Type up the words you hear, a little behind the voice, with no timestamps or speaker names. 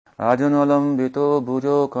Rajanalambito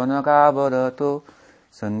bhujo kanakavarato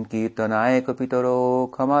sankirtanayaka pitaro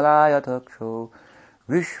kamalayataksho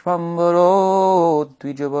Vishvambaro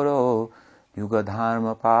dvijavaro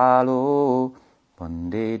yugadharma palo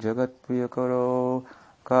Vande jagat priyakaro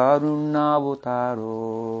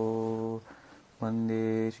karunavotaro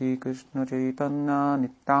Vande Shri Krishna Chaitanya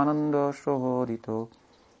Nityananda Shrohodito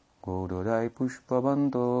Gaudadai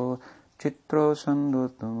Pushpavanto Chitra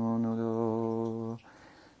Sandotanodo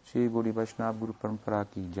Shri Gauri Vaishnava Guru Parampara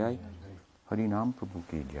ki jai Harinam Prabhu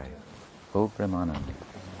ki jai O Premanandi.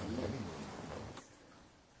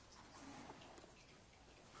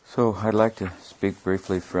 So I'd like to speak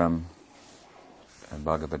briefly from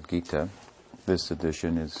Bhagavad-gita. This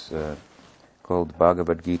edition is called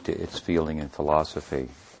Bhagavad-gita, Its Feeling and Philosophy.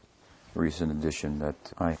 A recent edition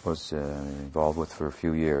that I was involved with for a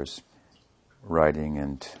few years, writing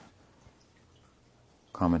and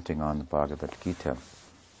commenting on the Bhagavad-gita.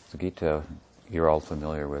 The Gita, you're all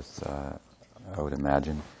familiar with, I would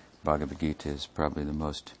imagine. Bhagavad-gita is probably the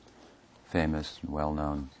most famous and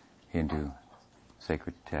well-known Hindu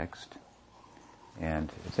sacred text.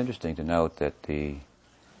 And it's interesting to note that the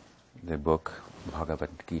book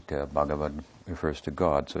Bhagavad-gita, Bhagavad refers to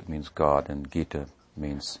God, so it means God, and Gita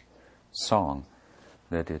means song,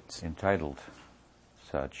 that it's entitled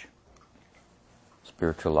such.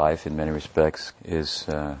 Spiritual life, in many respects, is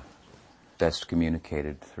best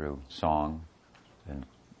communicated through song and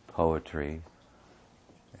poetry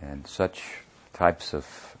and such types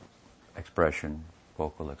of expression,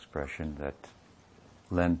 vocal expression, that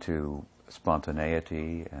lend to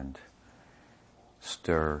spontaneity and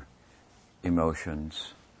stir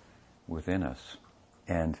emotions within us.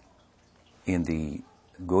 And in the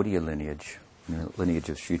Gaudiya lineage, the lineage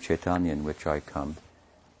of Sri Chaitanya in which I come,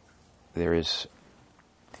 there is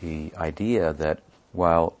the idea that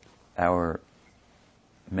while our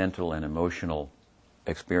mental and emotional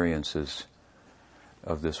experiences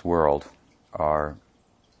of this world are,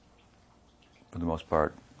 for the most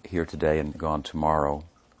part, here today and gone tomorrow,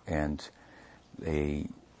 and they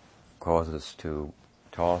cause us to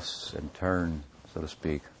toss and turn, so to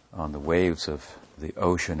speak, on the waves of the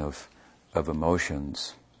ocean of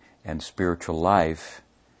emotions. And spiritual life,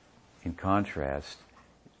 in contrast,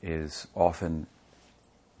 is often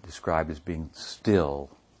described as being still,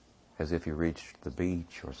 as if you reached the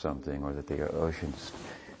beach or something, or that the ocean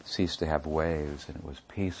ceased to have waves and it was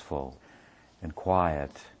peaceful and quiet.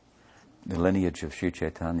 The lineage of Sri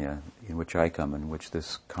Chaitanya, in which I come, and which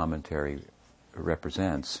this commentary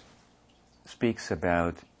represents, speaks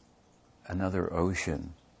about another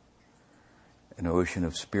ocean, an ocean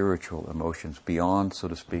of spiritual emotions beyond, so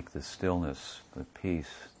to speak, the stillness, the peace,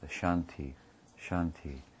 the shanti,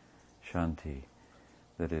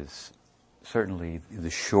 that is certainly the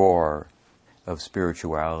shore of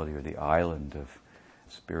spirituality, or the island of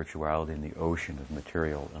spirituality in the ocean of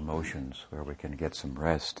material emotions, where we can get some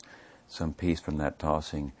rest, some peace from that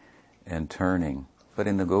tossing and turning. But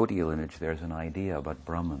in the Gaudiya lineage, there's an idea about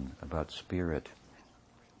Brahman, about spirit,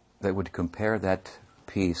 that would compare that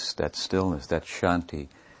peace, that stillness, that shanti,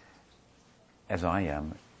 as I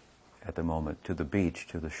am at the moment, to the beach,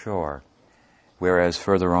 to the shore. Whereas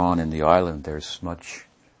further on in the island, there's much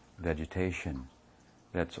vegetation.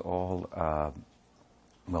 That's all,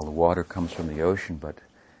 the water comes from the ocean, but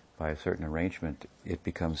by a certain arrangement, it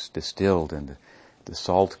becomes distilled, and the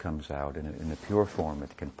salt comes out in a pure form.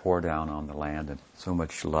 It can pour down on the land, and so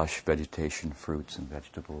much lush vegetation, fruits and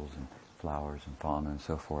vegetables and flowers and fauna and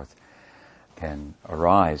so forth can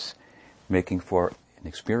arise, making for an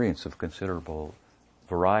experience of considerable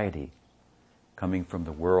variety, coming from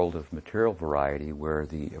the world of material variety, where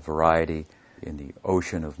the variety in the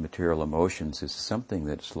ocean of material emotions is something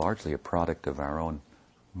that's largely a product of our own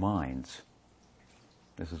minds.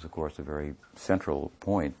 This is, of course, a very central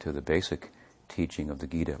point to the basic teaching of the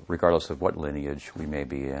Gita, regardless of what lineage we may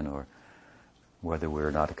be in, or whether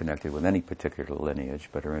we're not connected with any particular lineage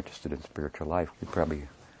but are interested in spiritual life. You've probably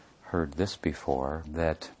heard this before,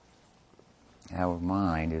 that our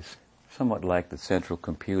mind is somewhat like the central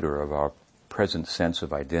computer of our present sense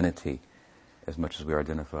of identity, as much as we are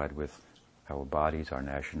identified with our bodies, our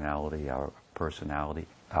nationality, our personality,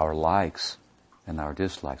 our likes and our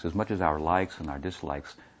dislikes. As much as our likes and our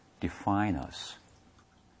dislikes define us,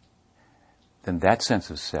 then that sense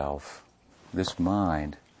of self, this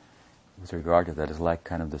mind, with regard to that, is like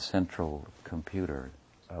kind of the central computer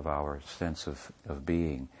of our sense of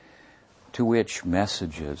being, to which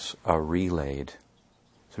messages are relayed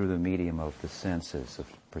through the medium of the senses of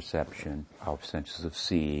perception, our senses of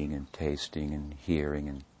seeing and tasting and hearing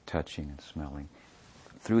and touching and smelling.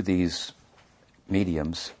 Through these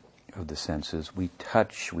mediums, of the senses. We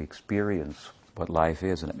touch, we experience what life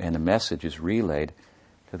is, and a message is relayed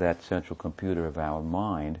to that central computer of our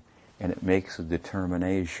mind, and it makes a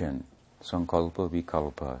determination, sankalpa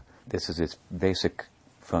vikalpa. This is its basic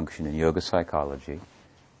function in yoga psychology.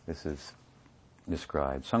 This is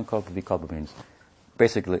described. Sankalpa vikalpa means,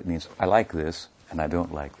 basically it means, I like this and I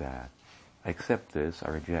don't like that. I accept this, I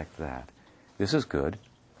reject that. This is good,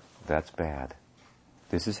 that's bad.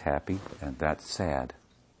 This is happy and that's sad.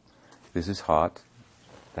 This is hot,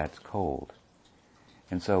 that's cold.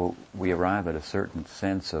 And so we arrive at a certain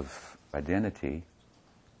sense of identity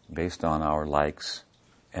based on our likes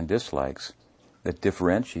and dislikes that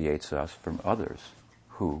differentiates us from others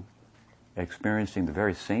who, experiencing the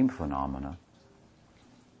very same phenomena,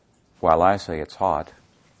 while I say it's hot,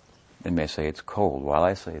 they may say it's cold. While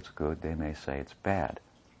I say it's good, they may say it's bad.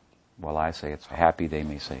 While I say it's happy, they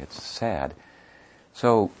may say it's sad.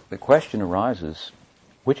 So the question arises,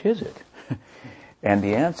 which is it? And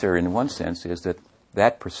the answer, in one sense, is that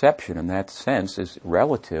that perception and that sense is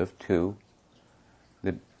relative to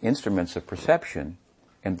the instruments of perception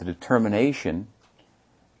and the determination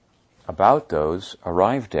about those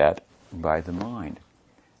arrived at by the mind.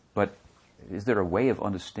 But is there a way of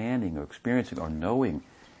understanding or experiencing or knowing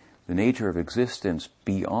the nature of existence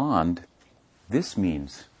beyond this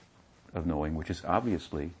means of knowing, which is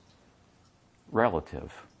obviously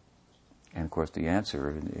relative? And of course the answer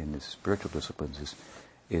in the spiritual disciplines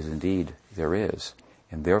is indeed there is.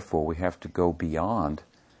 And therefore we have to go beyond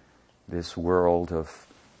this world of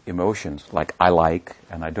emotions, like I like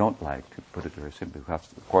and I don't like, to put it very simply.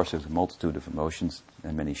 Of course there's a multitude of emotions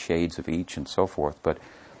and many shades of each and so forth, but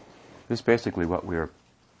this is basically what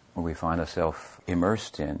we find ourselves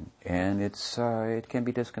immersed in, and it can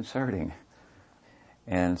be disconcerting.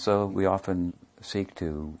 And so we often seek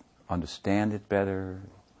to understand it better,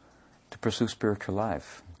 to pursue spiritual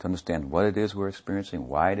life, to understand what it is we're experiencing,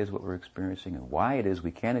 why it is what we're experiencing, and why it is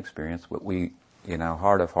we can experience what we, in our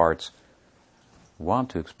heart of hearts, want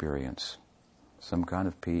to experience. Some kind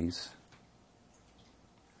of peace,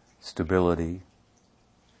 stability,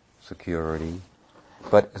 security.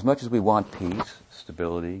 But as much as we want peace,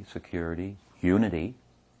 stability, security, unity,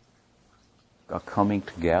 a coming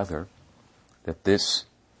together, that this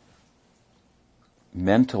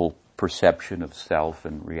mental perception of self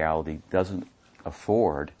and reality doesn't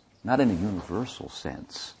afford, not in a universal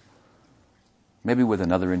sense. Maybe with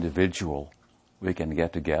another individual we can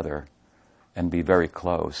get together and be very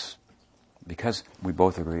close because we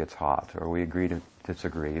both agree it's hot, or we agree to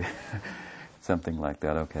disagree. Something like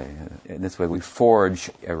that, okay. In this way we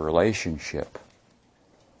forge a relationship,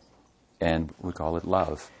 and we call it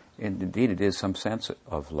love. And indeed it is some sense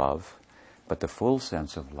of love, but the full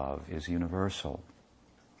sense of love is universal.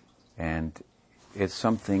 And it's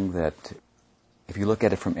something that, if you look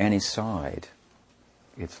at it from any side,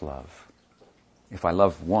 it's love. If I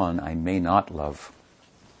love one, I may not love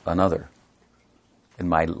another. And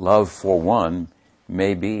my love for one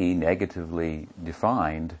may be negatively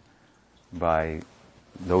defined by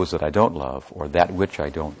those that I don't love, or that which I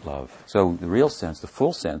don't love. So the real sense, the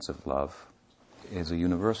full sense of love, is a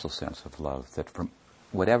universal sense of love, that from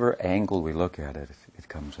whatever angle we look at it, it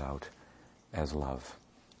comes out as love.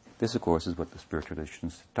 This, of course, is what the spiritual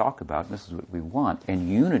traditions talk about, and this is what we want. And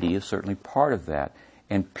unity is certainly part of that.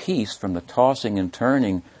 And peace from the tossing and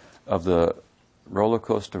turning of the roller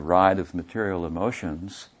coaster ride of material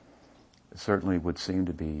emotions certainly would seem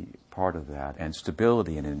to be part of that. And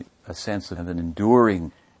stability and a sense of an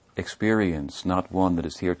enduring experience, not one that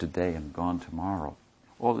is here today and gone tomorrow.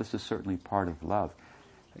 All this is certainly part of love,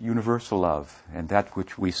 universal love, and that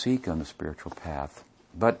which we seek on the spiritual path.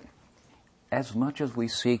 But as much as we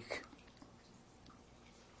seek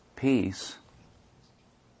peace,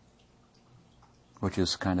 which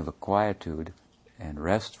is kind of a quietude and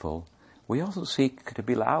restful, we also seek to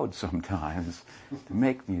be loud sometimes, to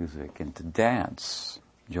make music and to dance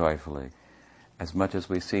joyfully. As much as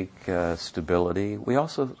we seek stability, we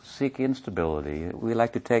also seek instability. We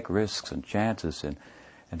like to take risks and chances and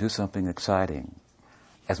do something exciting.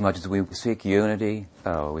 As much as we seek unity,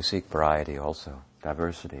 we seek variety also,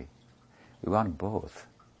 diversity. We want both.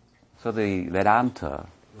 So the Vedanta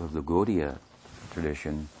of the Gaudiya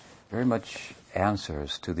tradition very much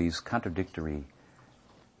answers to these contradictory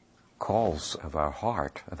calls of our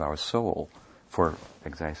heart, of our soul, for,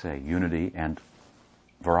 as I say, unity and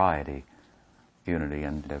variety, unity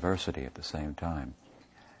and diversity at the same time,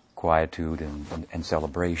 quietude and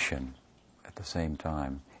celebration at the same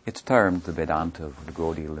time. It's termed the Vedanta of the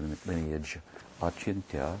Gaudiya lineage,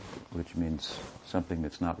 achintya, which means something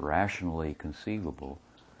that's not rationally conceivable.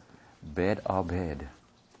 Bed abed.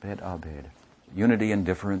 unity and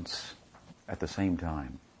difference at the same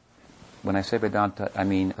time. When I say Vedanta, I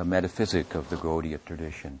mean the metaphysic of the Gaudiya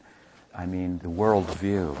tradition. I mean the world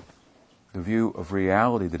view, the view of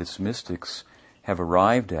reality that its mystics have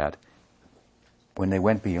arrived at when they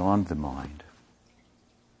went beyond the mind.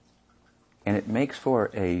 And it makes for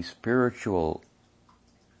a spiritual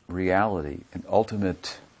reality, an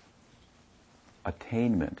ultimate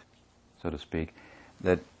attainment, so to speak,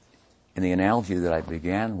 that in the analogy that I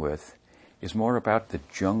began with is more about the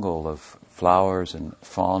jungle of flowers and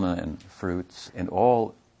fauna and fruits, and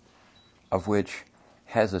all of which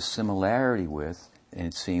has a similarity with, and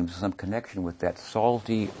it seems, some connection with that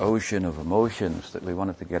salty ocean of emotions that we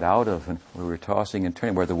wanted to get out of, and we were tossing and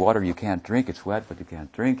turning, where the water you can't drink, it's wet, but you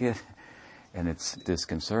can't drink it, and it's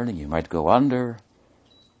disconcerting. You might go under,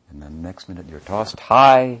 and then the next minute you're tossed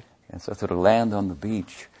high, and so to land on the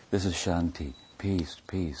beach. This is Shanti, peace,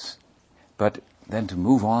 peace. But then to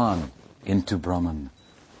move on into Brahman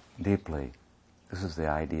deeply, this is the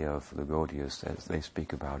idea of the Gaudiyas as they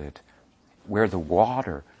speak about it, where the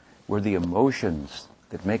water, where the emotions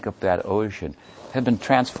that make up that ocean have been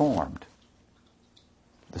transformed.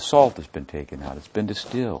 The salt has been taken out, it's been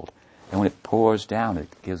distilled, and when it pours down, it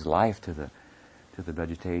gives life to the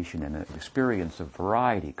vegetation and an experience of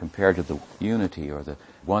variety compared to the unity or the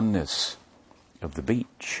oneness of the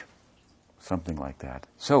beach, something like that.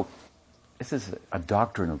 So, this is a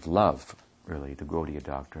doctrine of love, really, the Gaudiya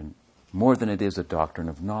doctrine, more than it is a doctrine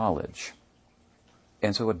of knowledge.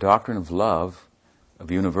 And so a doctrine of love,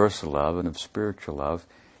 of universal love and of spiritual love,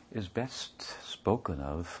 is best spoken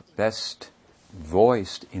of, best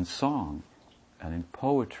voiced in song and in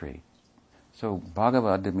poetry. So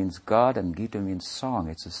Bhagavad means God and Gita means song.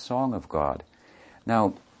 It's a song of God.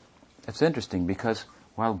 Now, it's interesting because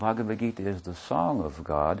while Bhagavad-gita is the song of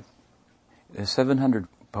God, there's 700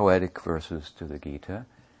 poetic verses to the Gita,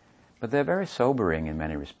 but they're very sobering in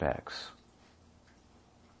many respects.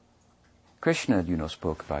 Krishna,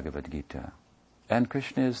 spoke Bhagavad-gita. And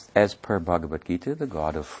Krishna is, as per Bhagavad-gita, the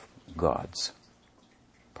God of gods,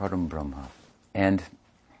 Param Brahma. And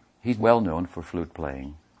he's well known for flute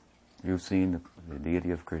playing. You've seen the deity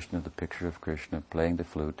of Krishna, the picture of Krishna playing the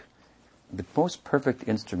flute. The most perfect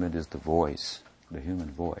instrument is the voice, the human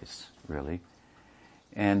voice, really.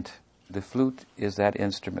 And the flute is that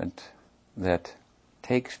instrument that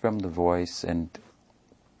takes from the voice and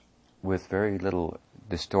with very little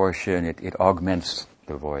distortion, it augments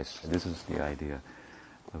the voice. This is the idea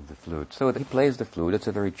of the flute. So he plays the flute. It's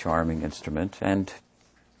a very charming instrument and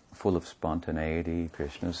full of spontaneity.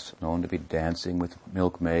 Krishna's known to be dancing with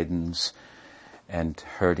milk maidens and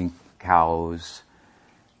herding cows,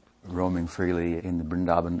 roaming freely in the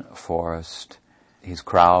Vrindavan forest. His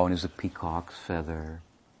crown is a peacock's feather,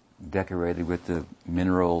 decorated with the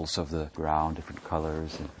minerals of the ground, different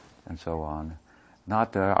colors, and so on.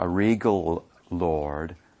 Not a regal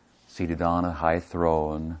lord, seated on a high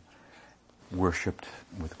throne, worshipped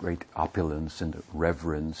with great opulence and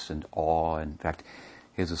reverence and awe. In fact,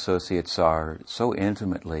 his associates are so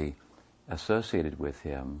intimately associated with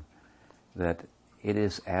him that it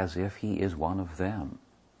is as if he is one of them,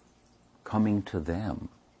 coming to them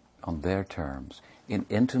on their terms, in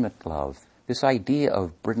intimate love. This idea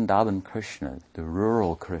of Vrindavan Krishna, the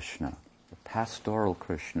rural Krishna, the pastoral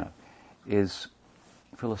Krishna, is,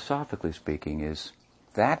 philosophically speaking, is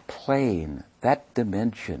that plane, that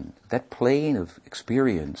dimension, that plane of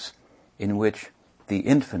experience in which the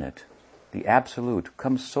infinite, the absolute,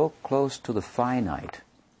 comes so close to the finite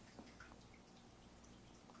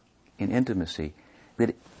in intimacy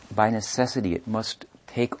that by necessity it must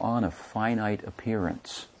take on a finite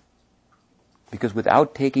appearance. Because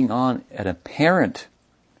without taking on an apparent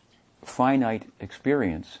finite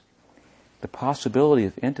experience, the possibility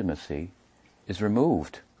of intimacy is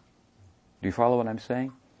removed. Do you follow what I'm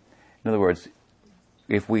saying? In other words,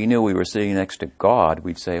 if we knew we were sitting next to God,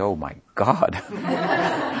 we'd say, "Oh my God,"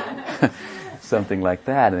 something like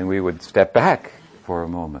that, and we would step back for a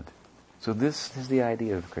moment. So this is the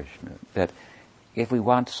idea of Krishna, that if we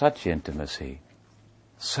want such intimacy,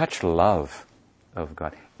 such love of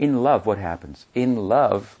God, in love, what happens? In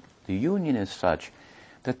love, the union is such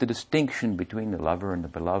that the distinction between the lover and the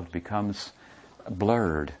beloved becomes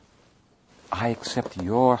blurred. I accept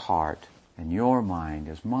your heart and your mind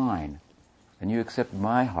as mine, and you accept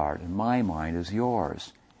my heart and my mind as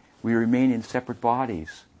yours. We remain in separate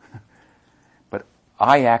bodies. But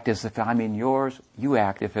I act as if I'm in yours, you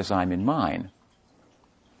act as if I'm in mine.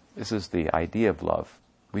 This is the idea of love.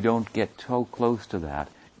 We don't get so close to that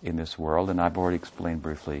in this world, and I've already explained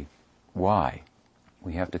briefly why.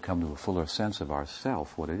 We have to come to a fuller sense of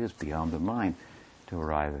ourself, what it is beyond the mind, to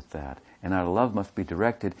arrive at that. And our love must be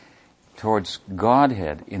directed towards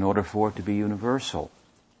Godhead in order for it to be universal.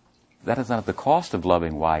 That is not at the cost of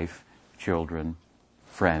loving wife, children,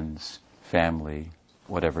 friends, family,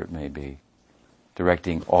 whatever it may be,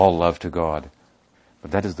 directing all love to God.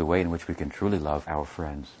 But that is the way in which we can truly love our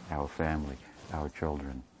friends, our family, our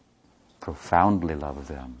children, profoundly love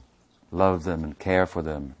them and care for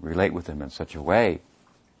them, relate with them in such a way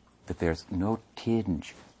that there's no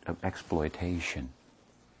tinge of exploitation.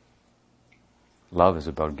 Love is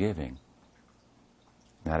about giving.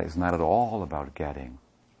 That is not at all about getting.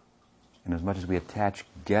 And as much as we attach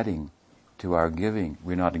getting to our giving,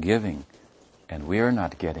 we're not giving, and we're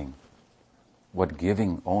not getting what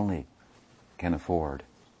giving only can afford.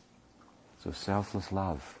 So selfless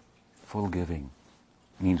love, full giving,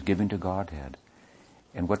 means giving to Godhead.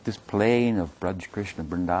 And what this plane of Braj Krishna,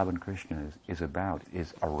 Vrindavan Krishna is about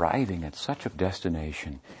is arriving at such a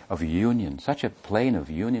destination of union, such a plane of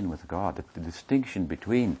union with God, that the distinction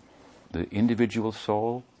between the individual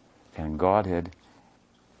soul and Godhead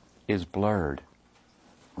is blurred.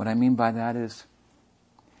 What I mean by that is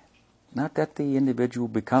not that the individual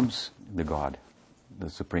becomes the God, the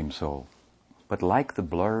Supreme Soul, but like the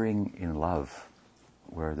blurring in love,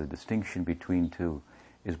 where the distinction between two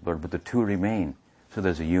is blurred, but the two remain. So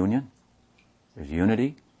there's a union, there's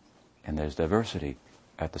unity, and there's diversity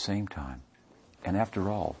at the same time. And after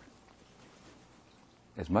all,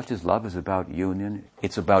 as much as love is about union,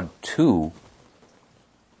 it's about two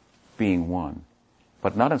being one,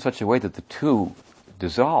 but not in such a way that the two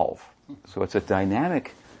dissolve. So it's a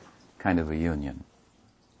dynamic kind of a union,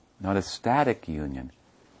 not a static union.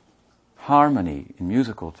 Harmony, in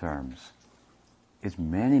musical terms, is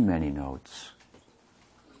many, many notes.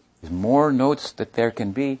 The more notes that there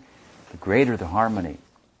can be, the greater the harmony.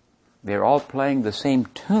 They're all playing the same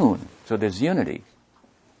tune, so there's unity.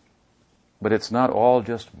 But it's not all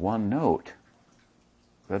just one note.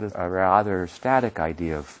 That is a rather static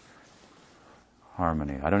idea of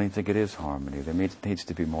harmony. I don't even think it is harmony. There needs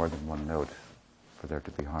to be more than one note for there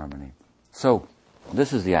to be harmony. So,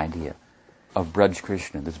 this is the idea of Braj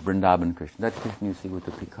Krishna, this Vrindavan Krishna. That Krishna you see with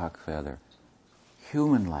the peacock feather.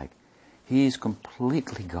 Human-like. He's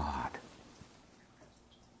completely God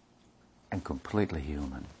and completely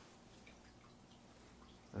human.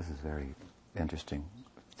 This is a very interesting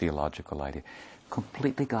theological idea.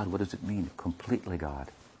 Completely God, what does it mean? Completely God.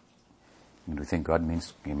 And we think God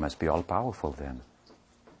means He must be all-powerful then.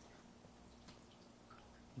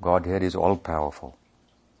 Godhead is all-powerful.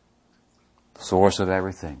 The source of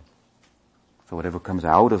everything. So whatever comes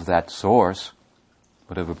out of that source,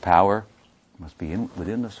 whatever power, must be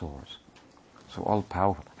within the source. So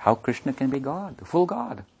all-powerful. How Krishna can be God? The full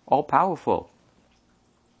God. All-powerful.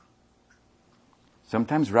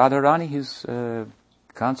 Sometimes Radharani, his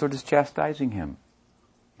consort, is chastising him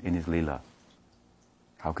in his Leela.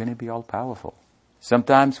 How can he be all-powerful?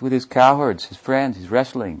 Sometimes with his cowherds, his friends, he's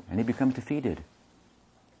wrestling, and he becomes defeated.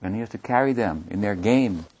 And he has to carry them in their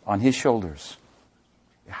game on his shoulders.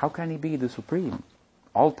 How can he be the supreme?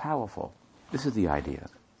 All-powerful. This is the idea.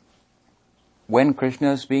 When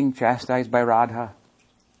Krishna is being chastised by Radha,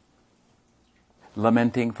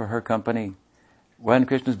 lamenting for her company, when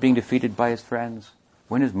Krishna is being defeated by his friends,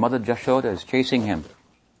 when his mother Jashoda is chasing him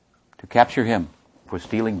to capture him for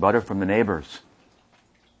stealing butter from the neighbors,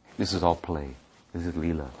 this is all play. This is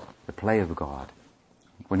Leela, the play of God.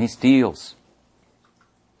 When he steals,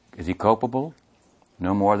 is he culpable?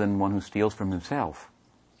 No more than one who steals from himself.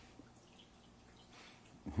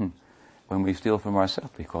 When we steal from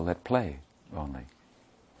ourselves, we call that play only.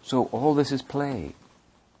 So all this is play.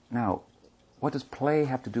 Now, what does play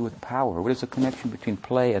have to do with power? What is the connection between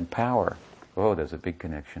play and power? Oh, there's a big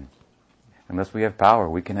connection. Unless we have power,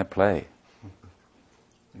 we can have play.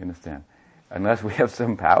 You understand? Unless we have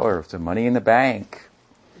some power, some money in the bank,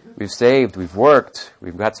 we've saved, we've worked,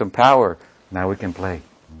 we've got some power, now we can play.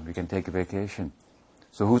 We can take a vacation.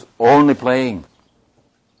 So who's only playing?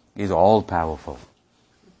 He's all-powerful.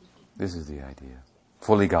 This is the idea.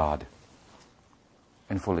 Fully God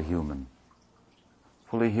and fully human.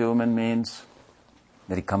 Fully human means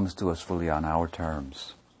that He comes to us fully on our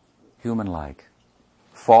terms. Human-like.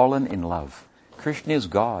 Fallen in love. Krishna is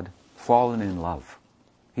God, fallen in love.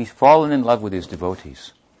 He's fallen in love with His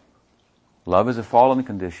devotees. Love is a fallen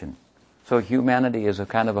condition. So humanity is a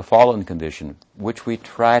kind of a fallen condition, which we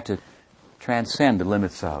try to transcend the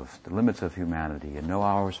limits of humanity and know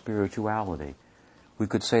our spirituality. We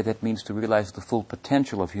could say that means to realize the full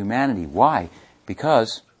potential of humanity. Why?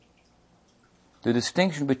 Because the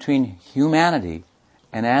distinction between humanity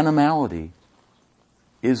and animality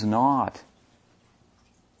is not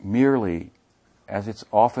merely, as it's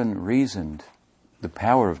often reasoned, the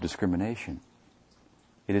power of discrimination.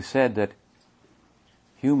 It is said that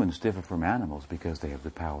humans differ from animals because they have the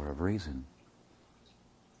power of reason.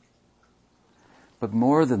 But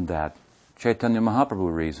more than that, Chaitanya Mahaprabhu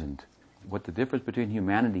reasoned. What the difference between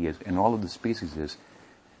humanity is and all of the species is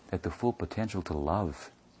that the full potential to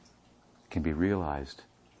love can be realized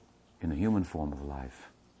in the human form of life.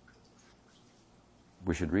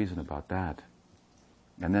 We should reason about that.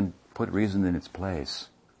 And then put reason in its place.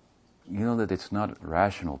 You know that it's not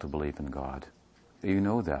rational to believe in God. You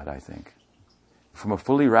know that, I think. From a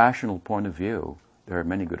fully rational point of view, there are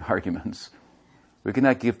many good arguments. We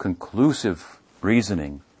cannot give conclusive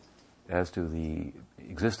reasoning as to the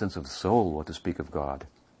existence of the soul, what to speak of God,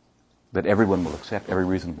 that everyone will accept, every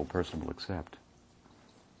reasonable person will accept.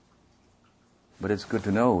 But it's good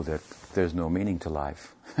to know that there's no meaning to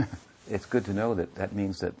life. It's good to know that that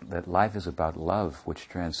means that life is about love, which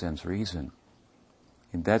transcends reason.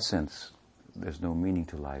 In that sense, there's no meaning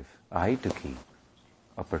to life. Ahituki,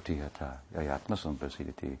 apartihata, yayatma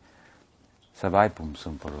samprasiditi, savaipum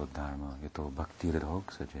samparo dharma, yato bhakti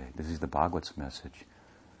radhoksaje. This is the Bhagavad's message.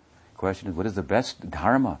 The question is, what is the best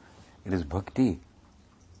dharma? It is bhakti.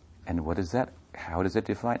 And what is that? How does it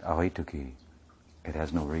define? Ahituki. It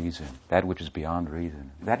has no reason. That which is beyond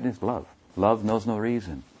reason. That is love. Love knows no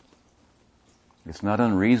reason. It's not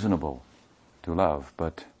unreasonable to love,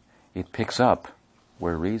 but it picks up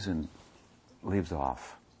where reason leaves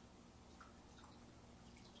off.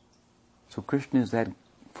 So Krishna is that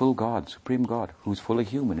full God, supreme God, who's fully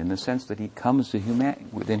human in the sense that he comes to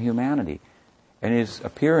within humanity, and his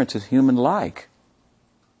appearance is human-like.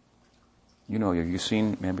 You know, you've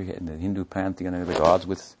seen, remember in the Hindu pantheon, the gods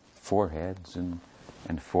with 4 heads and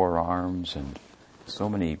 4 arms and so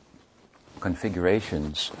many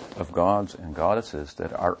configurations of gods and goddesses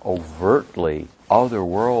that are overtly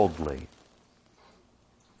otherworldly.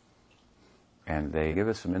 And they give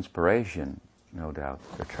us some inspiration, no doubt.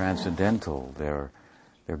 They're transcendental, they're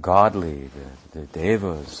godly, they're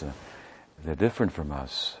devas, they're different from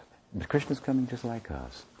us. But Krishna's coming just like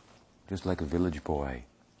us, just like a village boy,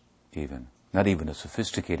 even. Not even a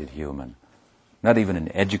sophisticated human, not even an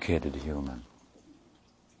educated human.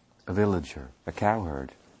 A villager, a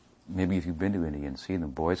cowherd. Maybe if you've been to India and seen the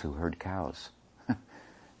boys who herd cows.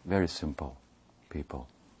 Very simple people.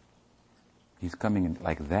 He's coming in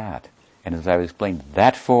like that. And as I've explained,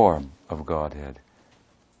 that form of Godhead,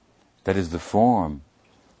 that is the form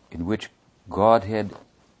in which Godhead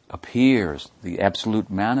appears, the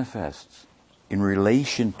Absolute manifests, in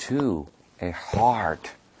relation to a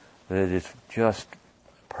heart that is just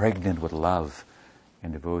pregnant with love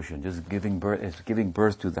and devotion, just giving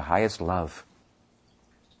birth to the highest love.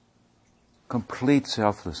 Complete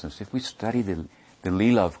selflessness. If we study the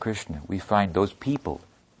Leela of Krishna, we find those people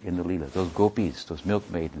in the Leela, those gopis, those milk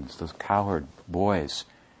maidens, those cowherd boys,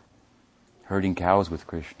 herding cows with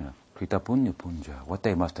Krishna. Krita punya punja, what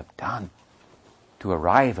they must have done to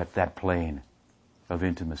arrive at that plane of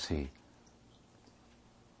intimacy.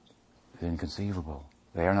 It's inconceivable.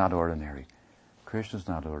 They are not ordinary. Krishna's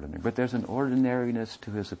not ordinary. But there's an ordinariness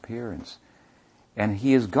to his appearance. And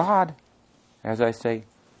he is God, as I say,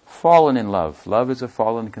 fallen in love. Love is a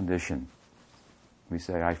fallen condition. We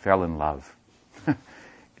say, I fell in love.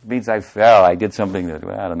 It means I fell. I did something that,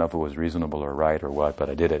 well, I don't know if it was reasonable or right or what, but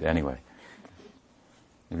I did it anyway.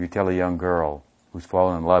 If you tell a young girl who's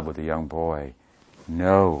fallen in love with a young boy,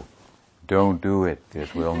 no, don't do it.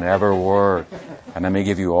 This will never work. And let me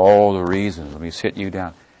give you all the reasons. Let me sit you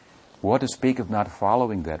down. What to speak of not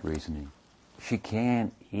following that reasoning? She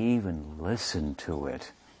can't even listen to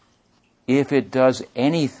it. If it does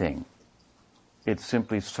anything, it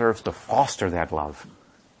simply serves to foster that love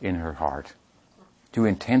in her heart, to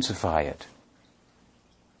intensify it.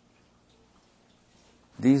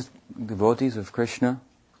 These devotees of Krishna,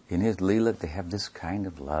 in his Leela, they have this kind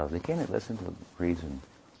of love. They can't listen to reason.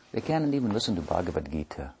 They can't even listen to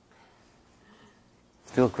Bhagavad-gita.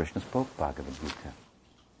 Still, Krishna spoke Bhagavad-gita.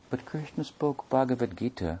 But Krishna spoke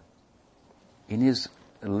Bhagavad-gita in his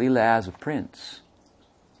Leela as a prince,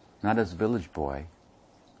 not as a village boy,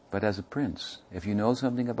 but as a prince. If you know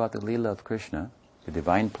something about the Leela of Krishna, the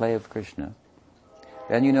divine play of Krishna,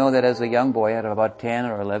 then you know that as a young boy at about 10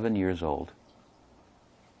 or 11 years old,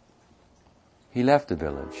 he left the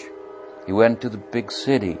village. He went to the big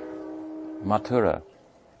city, Mathura.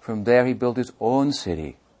 From there he built his own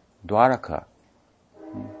city, Dwaraka.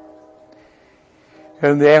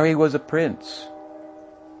 And there he was a prince.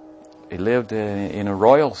 He lived in a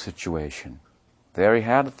royal situation. There he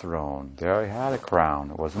had a throne. There he had a crown.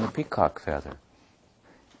 It wasn't a peacock feather.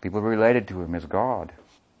 People related to him as God.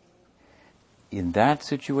 In that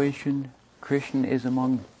situation, Krishna is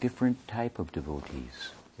among different type of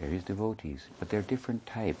devotees. various devotees, but they're different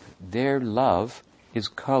type. Their love is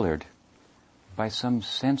colored by some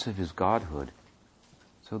sense of his godhood.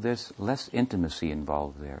 So there's less intimacy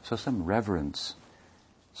involved there. So some reverence,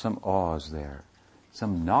 some awe is there.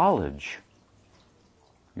 Some knowledge,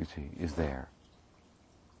 you see, is there.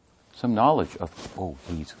 Some knowledge of, oh,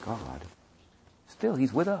 he's God. Still,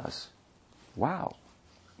 he's with us. Wow.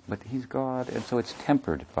 But he's God, and so it's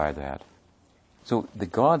tempered by that. So the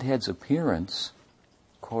Godhead's appearance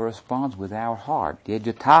corresponds with our heart.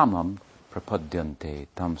 Yejatamam prapadyante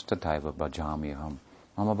tam stataiva bhajamiham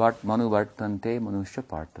manuvartante manusya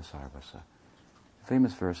partha sarvasa.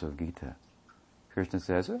 Famous verse of Gita. Krishna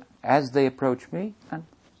says, as they approach me, and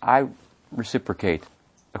I reciprocate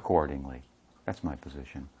accordingly. That's my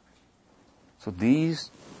position. So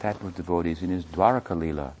these type of devotees in his Dwaraka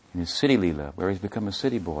Leela, in his city Leela, where he's become a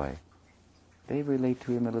city boy, they relate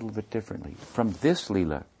to him a little bit differently. From this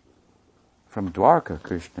Leela, from Dwarka,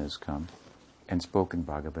 Krishna has come and spoken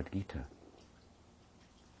Bhagavad-gita.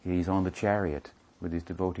 He's on the chariot with his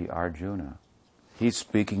devotee Arjuna. He's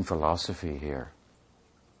speaking philosophy here.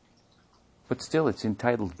 But still it's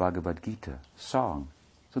entitled Bhagavad-gita, song.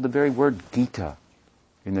 So the very word Gita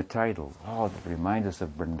in the title, it reminds us of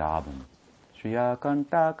Vrindavan. Shriya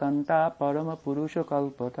kanta kanta parama purusha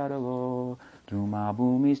kalpataravo druma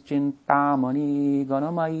bhumis chintamani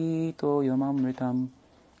ganamayi toyamamritam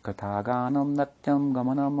kathaganam natyam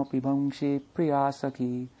gamanam api bhangshi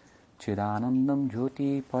priyasaki chidanandam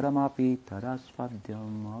jyoti paramapi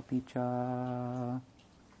tarasvadyam apicha.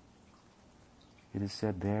 It is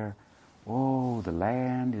said there, the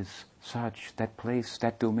land is such, that place,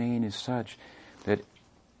 that domain is such, that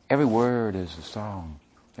every word is a song,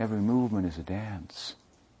 every movement is a dance.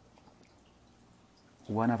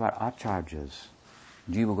 One of our acharyas,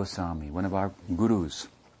 Jiva Goswami, one of our gurus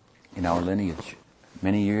in our lineage,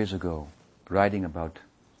 many years ago, writing about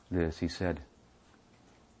this, he said,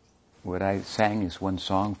 what I sang is one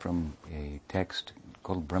song from a text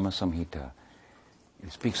called Brahma Samhita.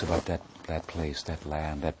 It speaks about that place, that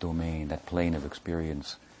land, that domain, that plane of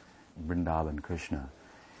experience, Vrindavan, Krishna.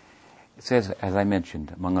 It says, as I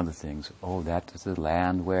mentioned, among other things, that is the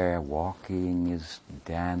land where walking is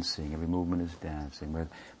dancing, every movement is dancing, where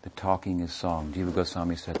the talking is song. Jiva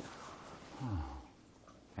Goswami said,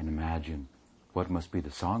 and imagine what must be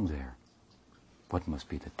the song there, what must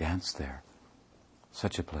be the dance there.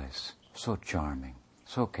 Such a place, so charming,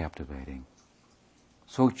 so captivating.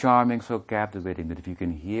 So charming, so captivating that if you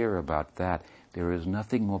can hear about that, there is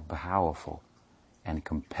nothing more powerful and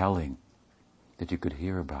compelling that you could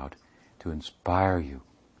hear about to inspire you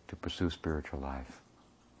to pursue spiritual life.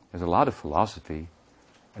 There's a lot of philosophy,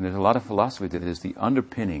 and there's a lot of philosophy that is the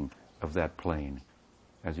underpinning of that plane.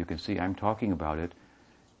 As you can see, I'm talking about it,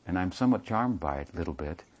 and I'm somewhat charmed by it a little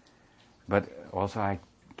bit, but also I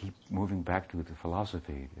keep moving back to the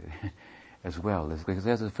philosophy as well, because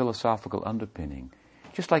there's a philosophical underpinning.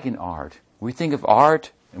 Just like in art. We think of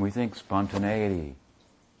art and we think spontaneity.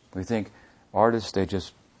 We think artists, they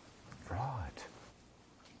just draw it.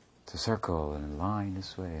 It's a circle and a line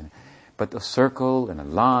this way. But a circle and a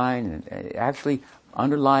line, and actually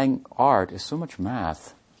underlying art is so much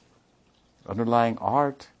math. Underlying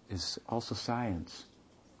art is also science.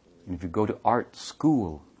 And if you go to art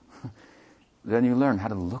school, then you learn how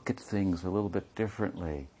to look at things a little bit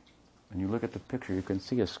differently. When you look at the picture, you can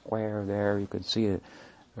see a square there, you can see a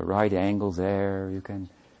right angle there, you can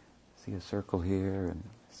see a circle here, and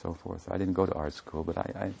so forth. I didn't go to art school, but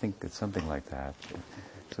I think it's something like that.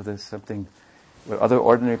 So there's something, where other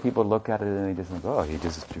ordinary people look at it and they just think, he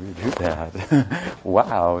just drew that.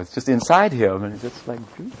 Wow, it's just inside him, and he just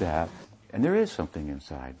drew that. And there is something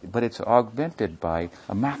inside, but it's augmented by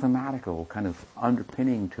a mathematical kind of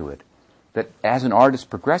underpinning to it, that as an artist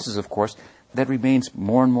progresses, of course, that remains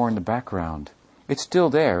more and more in the background. It's still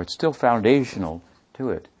there. It's still foundational to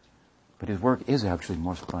it. But his work is actually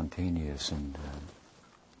more spontaneous and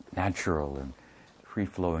natural and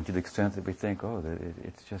free-flowing to the extent that we think,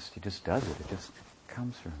 he just does it. It just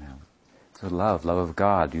comes from him. So love of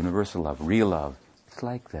God, universal love, real love. It's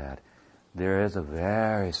like that. There is a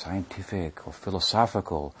very scientific or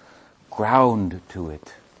philosophical ground to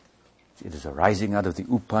it. It is arising out of the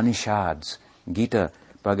Upanishads. Gita,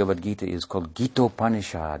 Bhagavad-gita is called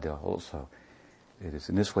Gita-upanishad also. It is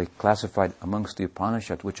in this way classified amongst the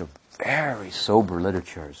Upanishads, which are very sober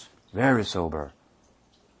literatures, very sober,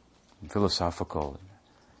 philosophical,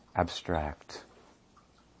 abstract.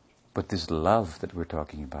 But this love that we're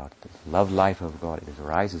talking about, the love life of God, it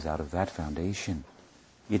arises out of that foundation.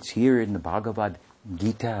 It's here in the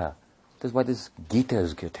Bhagavad-gita. That's why this Gita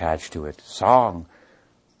is attached to it. Song.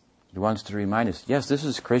 It wants to remind us, yes, this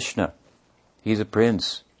is Krishna. He's a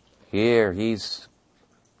prince. Here he's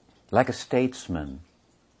like a statesman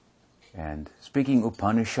and speaking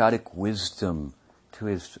Upanishadic wisdom to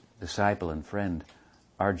his disciple and friend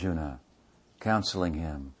Arjuna, counseling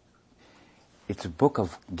him. It's a book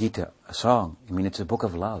of Gita, a song. It's a book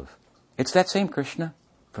of love. It's that same Krishna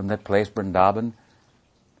from that place, Vrindavan.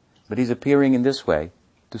 But he's appearing in this way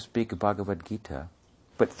to speak of Bhagavad-gita.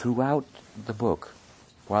 But throughout the book,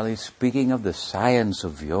 while he's speaking of the science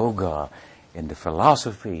of yoga and the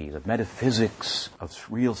philosophy, the metaphysics of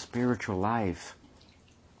real spiritual life,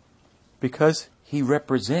 because he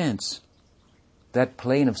represents that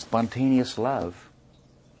plane of spontaneous love,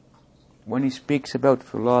 when he speaks about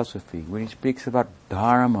philosophy, when he speaks about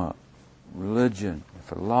dharma, religion,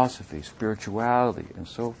 philosophy, spirituality, and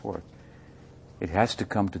so forth, it has to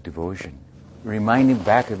come to devotion. Remind him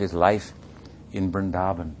back of his life in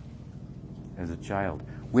Vrindavan as a child,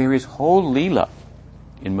 where his whole Leela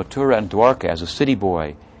in Mathura and Dwarka as a city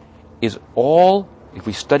boy is all, if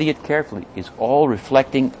we study it carefully, is all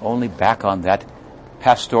reflecting only back on that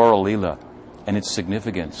pastoral Leela and its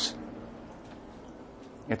significance.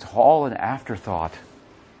 It's all an afterthought.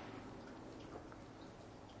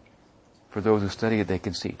 For those who study it, they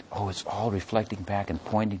can see it. Oh, it's all reflecting back and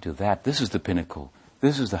pointing to that. This is the pinnacle.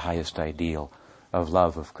 This is the highest ideal of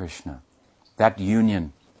love of Krishna. That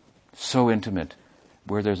union, so intimate,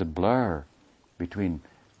 where there's a blur between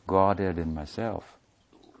Godhead and myself,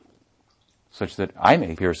 such that I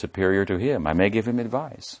may appear superior to him. I may give him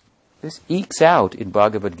advice. This ekes out in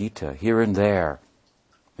Bhagavad-gita, here and there,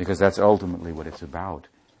 because that's ultimately what it's about.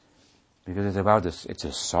 Because it's about this, it's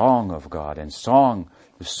a song of God, and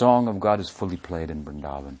the song of God is fully played in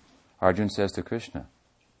Vrindavan. Arjuna says to Krishna,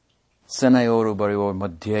 Senayor ubayor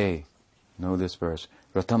madhye, know this verse,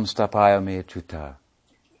 Ratam stapaya me chuta.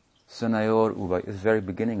 Senayor ubayor, it's the very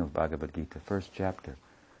beginning of Bhagavad-gita, first chapter.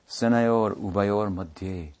 Senayor ubayor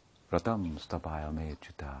madhye, Ratam stapaya me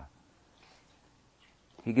chuta.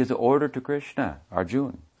 He gives an order to Krishna,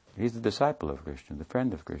 Arjuna. He's the disciple of Krishna, the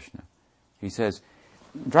friend of Krishna. He says,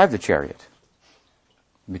 drive the chariot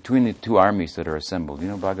between the two armies that are assembled.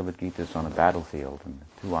 Bhagavad-gita is on a battlefield and the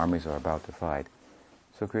two armies are about to fight.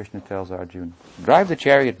 So Krishna tells Arjuna, drive the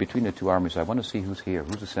chariot between the two armies. I want to see who's here,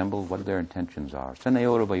 who's assembled, what their intentions are.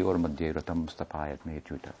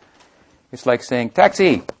 It's like saying,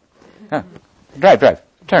 taxi! Drive,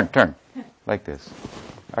 turn, like this.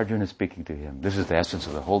 Arjuna is speaking to him. This is the essence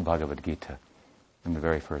of the whole Bhagavad-gita in the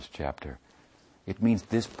very first chapter. It means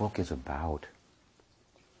this book is about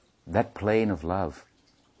that plane of love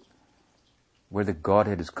where the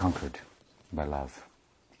Godhead is conquered by love,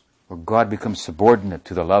 where God becomes subordinate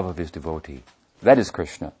to the love of his devotee. That is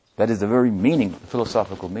Krishna. That is the very meaning, the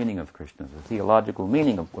philosophical meaning of Krishna, the theological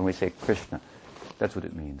meaning of when we say Krishna. That's what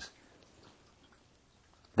it means.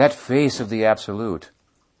 That face of the Absolute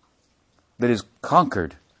that is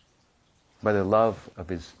conquered by the love of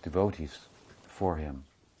his devotees for him.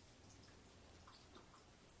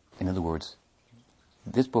 In other words,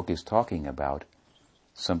 this book is talking about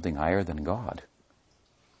something higher than God.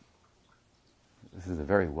 This is a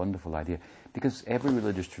very wonderful idea, because every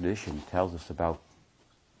religious tradition tells us about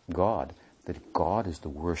God, that God is the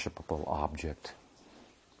worshipable object.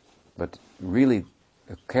 But really,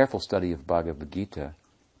 a careful study of Bhagavad-gita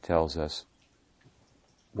tells us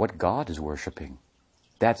what God is worshipping.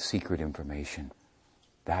 That's secret information.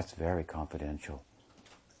 That's very confidential.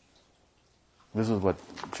 This is what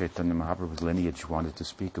Chaitanya Mahaprabhu's lineage wanted to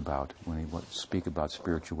speak about when he wanted to speak about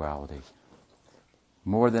spirituality.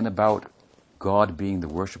 More than about God being the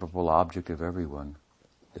worshipable object of everyone.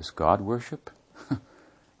 Is God worship?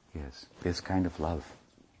 Yes, this kind of love.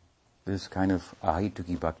 This kind of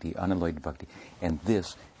ahituki bhakti, unalloyed bhakti. And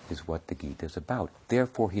this is what the Gita is about.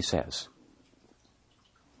 Therefore he says,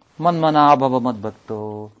 Manmana bhava mad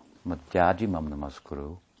bhakto madhyaji mam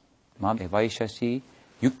namaskuru mam evaishasi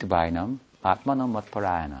yuktibainam atmanam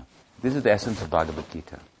matparayana. This is the essence of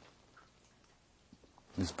Bhagavad-gita.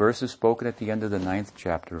 This verse is spoken at the end of the 9th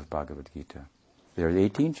chapter of Bhagavad-gita. There are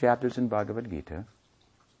 18 chapters in Bhagavad-gita.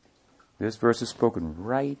 This verse is spoken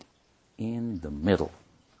right in the middle,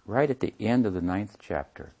 right at the end of the 9th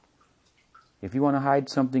chapter. If you want to hide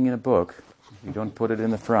something in a book, you don't put it in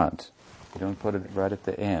the front. You don't put it right at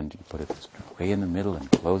the end. You put it way in the middle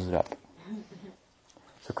and close it up.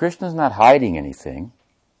 So Krishna's not hiding anything,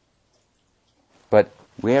 but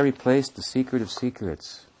where he placed the secret of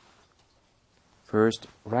secrets, first,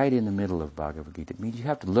 right in the middle of Bhagavad-gita. It means you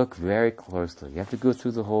have to look very closely. You have to go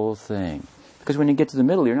through the whole thing. Because when you get to the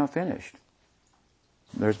middle, you're not finished.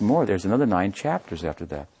 There's more. There's another 9 chapters after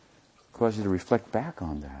that. It causes you to reflect back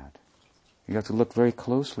on that. You have to look very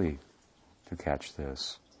closely to catch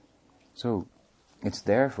this. So, It's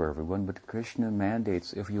there for everyone, but Krishna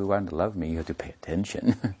mandates, if you want to love me, you have to pay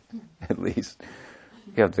attention, at least.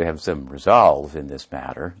 You have to have some resolve in this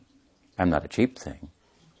matter. I'm not a cheap thing.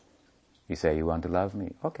 You say, you want to love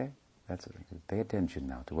me? Okay, that's it. Pay attention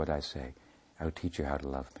now to what I say. I will teach you how to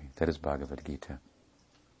love me. That is Bhagavad-gita.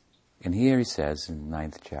 And here he says, in the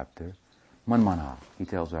 9th chapter, Manmana, he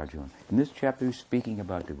tells Arjuna. In this chapter he's speaking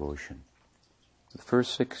about devotion. The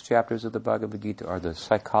first 6 chapters of the Bhagavad-gita are the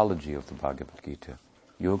psychology of the Bhagavad-gita,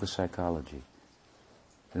 yoga psychology.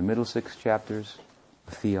 The middle 6 chapters,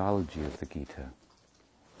 the theology of the Gita.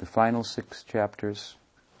 The final 6 chapters,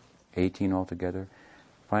 18 altogether,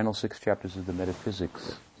 final 6 chapters of the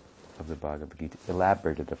metaphysics of the Bhagavad-gita,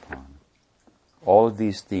 elaborated upon. All of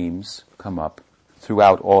these themes come up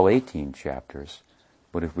throughout all 18 chapters,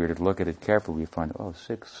 but if we were to look at it carefully, we find,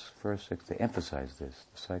 first 6, they emphasize this,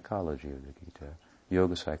 the psychology of the Gita,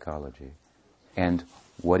 yoga psychology, and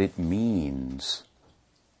what it means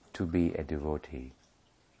to be a devotee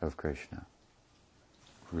of Krishna.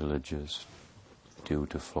 Religious,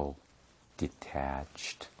 dutiful,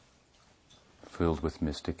 detached, filled with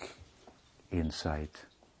mystic insight,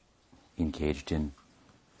 engaged in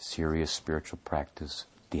serious spiritual practice,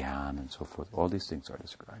 dhyan and so forth. All these things are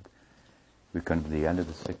described. We come to the end of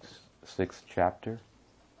the 6th chapter,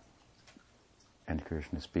 and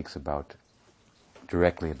Krishna speaks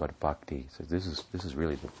directly about bhakti. He says, this is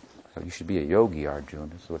really you should be a yogi, Arjuna.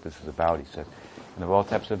 This is what this is about, he says. And of all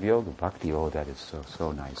types of yoga, bhakti, that is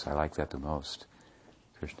so nice. I like that the most,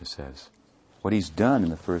 Krishna says. What he's done in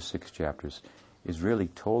the first 6 chapters is really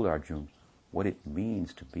told Arjuna what it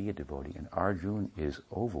means to be a devotee. And Arjuna is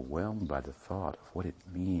overwhelmed by the thought of what it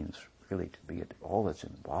means really to be all that's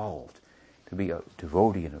involved, to be a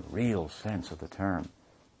devotee in a real sense of the term.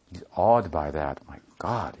 He's awed by that. My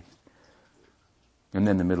God. And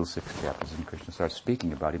then the middle 6 chapters, and Krishna starts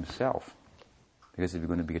speaking about himself. Because if you're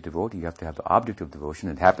going to be a devotee, you have to have the object of devotion.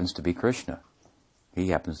 It happens to be Krishna. He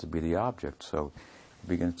happens to be the object. So he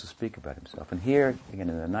begins to speak about himself. And here, again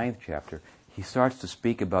in the 9th chapter, he starts to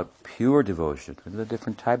speak about pure devotion. The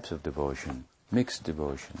different types of devotion. Mixed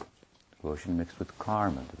devotion. Devotion mixed with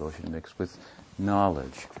karma. Devotion mixed with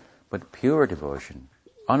knowledge. But pure devotion,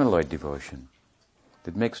 unalloyed devotion,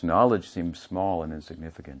 that makes knowledge seem small and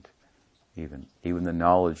insignificant. Even the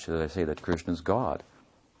knowledge, as I say, that Krishna is God.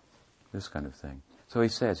 This kind of thing. So he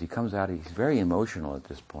says, he comes out, he's very emotional at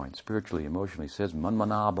this point, spiritually emotional. He says,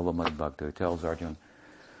 Manmana bhava bhakto. He tells Arjuna,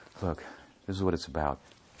 look, this is what it's about.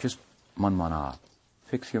 Just manmana.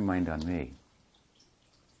 Fix your mind on me.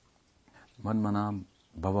 Manmana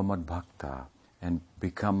bhava bhakta. And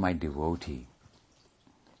become my devotee.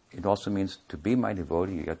 It also means to be my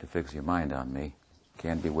devotee, you got to fix your mind on me.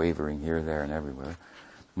 Can't be wavering here, there, and everywhere.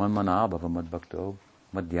 Manmana bhava bhakto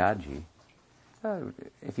madhyaji.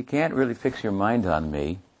 If you can't really fix your mind on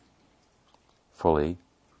me fully,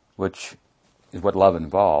 which is what love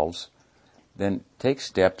involves, then take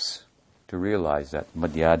steps to realize that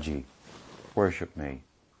madhyaji, worship me,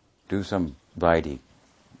 do some bhakti.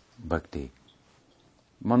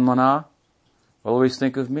 Manmana, always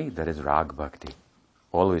think of me, that is rag bhakti.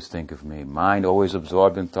 Always think of me. Mind always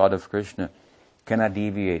absorbed in thought of Krishna. Cannot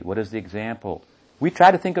deviate. What is the example? We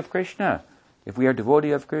try to think of Krishna. If we are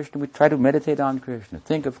devotee of Krishna, we try to meditate on Krishna.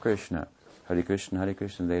 Think of Krishna. Hare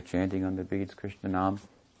Krishna, they're chanting on the beads, Krishna Nam.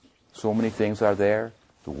 So many things are there.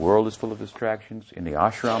 The world is full of distractions. In the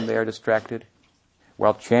ashram they are distracted.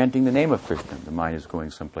 While chanting the name of Krishna, the mind is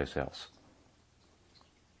going someplace else.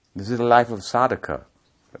 This is the life of sadhaka,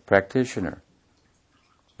 a practitioner.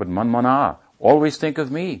 But manmana, always think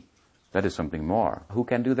of me. That is something more. Who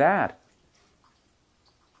can do that?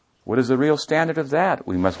 What is the real standard of that?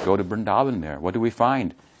 We must go to Vrindavan there. What do we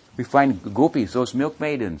find? We find gopis, those milk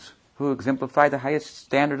maidens, who exemplify the highest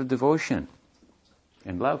standard of devotion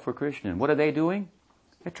and love for Krishna. And what are they doing?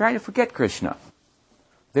 They're trying to forget Krishna.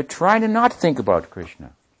 They're trying to not think about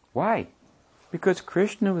Krishna. Why? Because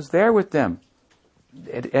Krishna was there with them.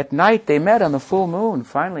 At night they met on the full moon,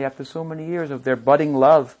 finally, after so many years of their budding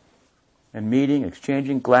love and meeting,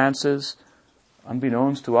 exchanging glances,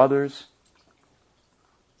 unbeknownst to others.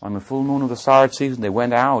 On the full moon of the Sarad season, they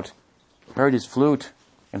went out, heard his flute,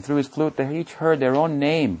 and through his flute they each heard their own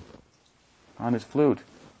name on his flute,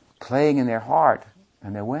 playing in their heart,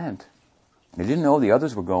 and they went. They didn't know the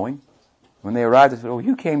others were going. When they arrived, they said,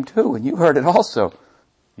 you came too, and you heard it also.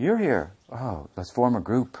 You're here. Let's form a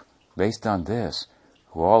group based on this,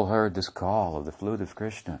 who all heard this call of the flute of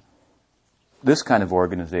Krishna. This kind of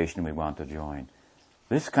organization we want to join.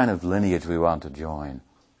 This kind of lineage we want to join.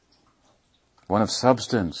 One of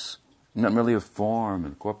substance, not merely of form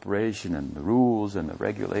and corporation and the rules and the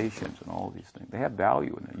regulations and all these things. They have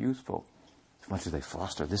value and they're useful. as much as they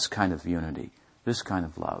foster this kind of unity, this kind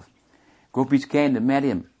of love. Gopis came to meet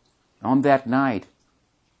him. On that night,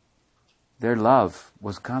 their love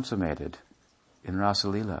was consummated in Rasa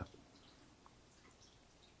Leela.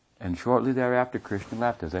 And shortly thereafter, Krishna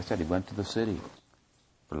left. As I said, he went to the city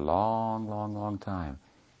for a long, long, long time.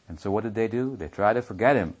 And so what did they do? They tried to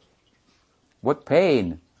forget him. What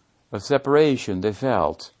pain of separation they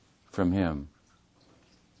felt from him.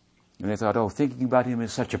 And they thought, thinking about him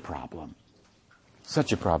is such a problem.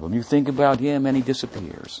 Such a problem. You think about him and he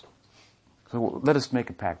disappears. So let us make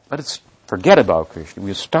a pact. Let us forget about Krishna.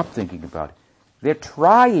 We'll stop thinking about him. They're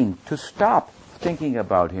trying to stop thinking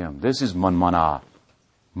about him. This is manmana,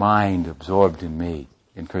 mind absorbed in me,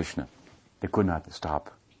 in Krishna. They could not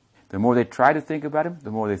stop. The more they try to think about him,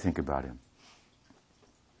 the more they think about him.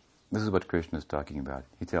 This is what Krishna is talking about.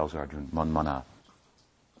 He tells Arjuna, manmana.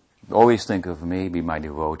 Always think of me, be my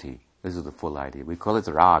devotee. This is the full idea. We call it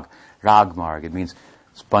rag. Rag marg. It means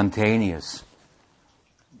spontaneous.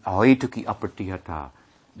 Ahoituki apratihata.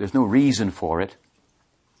 There's no reason for it.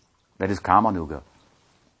 That is kamanuga.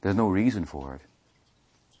 There's no reason for it.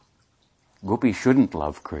 Gopis shouldn't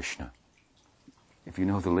love Krishna. If you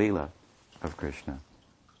know the Leela of Krishna.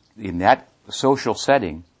 In that social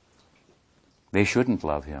setting, they shouldn't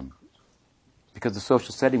love him. Because the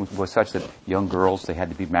social setting was such that young girls, they had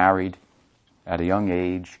to be married at a young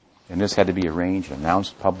age, and this had to be arranged,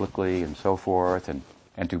 announced publicly, and so forth, and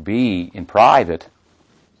to be in private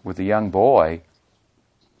with a young boy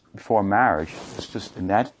before marriage, it's just in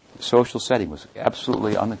that social setting was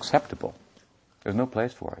absolutely unacceptable. There was no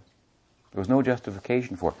place for it. There was no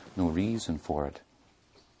justification for it, no reason for it.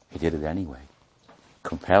 He did it anyway,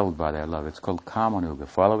 compelled by their love. It's called kamanuga,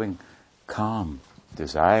 following kam,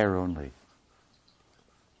 desire only.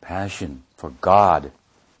 Passion for God.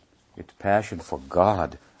 It's passion for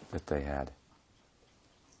God that they had.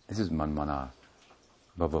 This is manmana,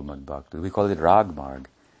 bhava mad bhakto. We call it ragmarg.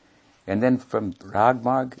 And then from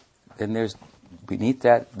ragmarg, then there's, beneath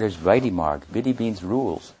that, there's vidhi-marg. Vidhi means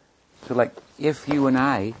rules. So like, if you and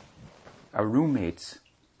I are roommates,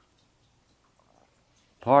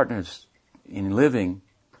 partners in living,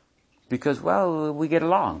 because, we get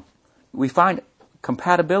along. We find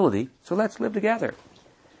compatibility, so let's live together.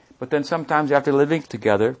 But then sometimes after living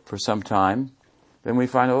together for some time, then we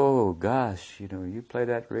find, you play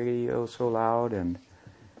that radio so loud, and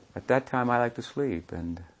at that time I like to sleep.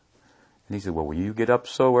 And he said, well, you get up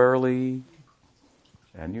so early,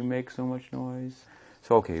 and you make so much noise.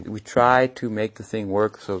 So, we try to make the thing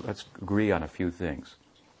work, so let's agree on a few things.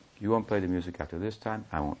 You won't play the music after this time,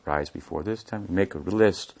 I won't rise before this time. We make a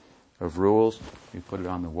list of rules, we put it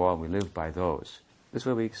on the wall, we live by those. This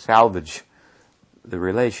way we salvage the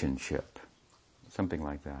relationship, something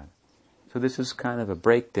like that. So this is kind of a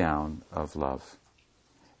breakdown of love.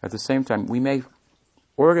 At the same time, we may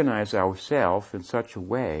organize ourselves in such a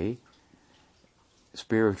way,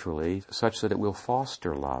 spiritually, such that it will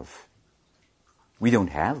foster love. We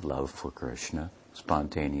don't have love for Krishna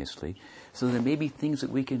spontaneously, so there may be things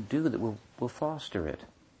that we can do that will foster it.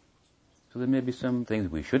 So there may be some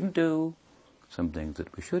things we shouldn't do, some things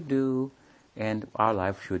that we should do, and our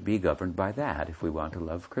life should be governed by that if we want to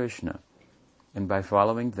love Krishna. And by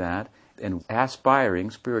following that and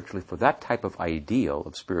aspiring spiritually for that type of ideal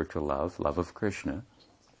of spiritual love of Krishna,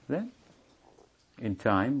 then in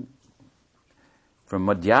time, from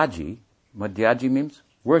madhyaji means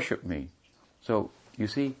worship me. So, you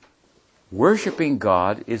see, worshipping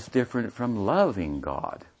God is different from loving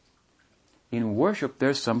God. In worship,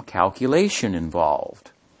 there's some calculation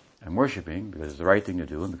involved. I'm worshipping because it's the right thing to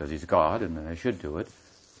do and because He's God and I should do it.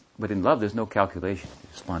 But in love, there's no calculation.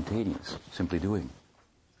 It's spontaneous, simply doing.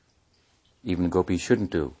 Even gopis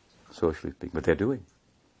shouldn't do, socially speaking, but they're doing.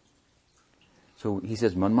 So he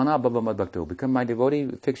says, manmana bhava mad bhakto, become my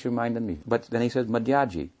devotee, fix your mind on me. But then he says,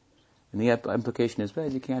 madhyaji. And the implication is,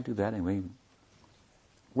 you can't do that anyway.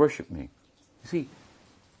 Worship me. You see,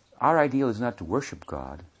 our ideal is not to worship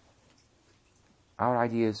God. Our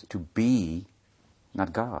idea is to be,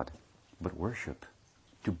 not God, but worship.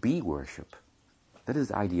 To be worship. That is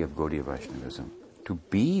the idea of Gaudiya Vaishnavism. To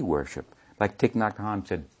be worship. Like Thich Nhat Hanh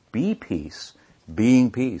said, be peace.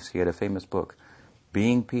 Being peace. He had a famous book.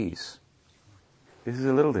 Being peace. This is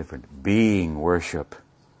a little different. Being worship.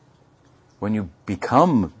 When you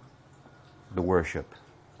become the worship,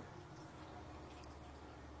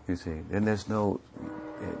 you see, then there's no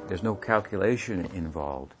calculation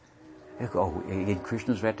involved. In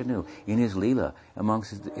Krishna's retinue, in his Leela,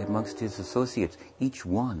 amongst his associates, each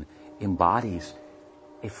one embodies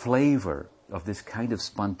a flavor of this kind of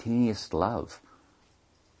spontaneous love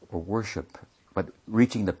or worship, but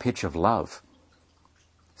reaching the pitch of love.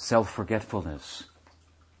 self-forgetfulness.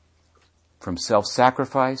 From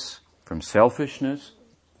self-sacrifice, from selfishness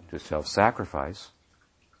to self-sacrifice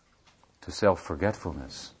to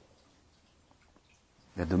self-forgetfulness.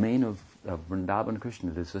 The domain of Vrindavan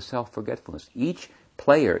Krishna is the self-forgetfulness. Each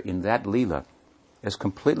player in that Leela has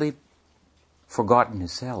completely forgotten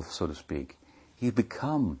himself, so to speak. He's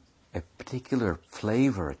become a particular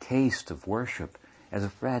flavor, a taste of worship as a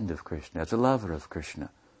friend of Krishna, as a lover of Krishna.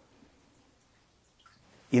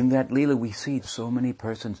 In that Leela we see so many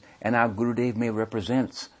persons, and our Gurudev may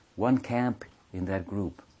represents one camp in that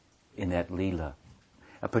group, in that Leela.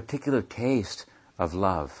 A particular taste of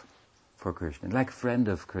love for Krishna, like friend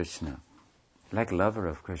of Krishna, like lover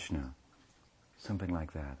of Krishna, something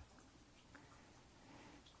like that.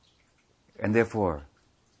 And therefore,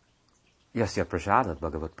 yasya prasada,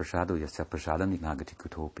 bhagavat prasado, yasya prasada nagati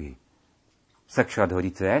kutopi,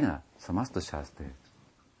 sakshadhoritrena samasta shaste.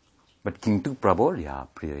 But kintu prabolya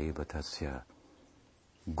priyeva tasya.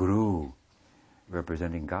 Guru,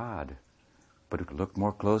 representing God, but look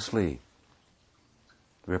more closely,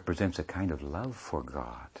 represents a kind of love for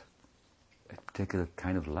God, a particular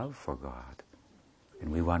kind of love for God.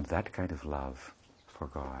 And we want that kind of love for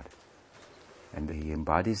God. And he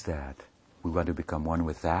embodies that. We want to become one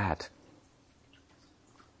with that.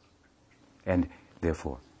 And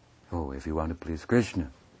therefore, if you want to please Krishna,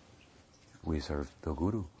 we serve the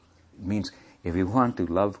Guru. It means if you want to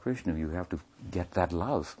love Krishna, you have to get that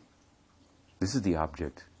love. This is the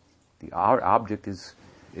object. Our object is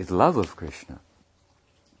love of Krishna.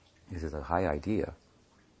 This is a high idea.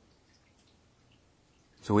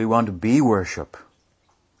 So we want to be worship,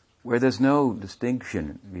 where there's no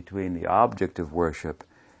distinction between the object of worship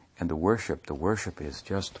and the worship. The worship is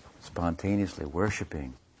just spontaneously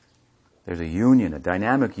worshipping. There's a union, a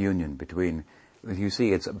dynamic union between, you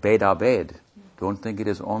see, it's Bed Abed. Don't think it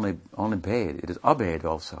is only Bed. It is Abed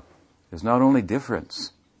also. There's not only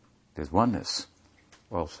difference, there's oneness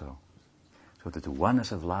also. So there's the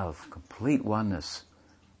oneness of love, complete oneness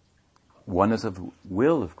of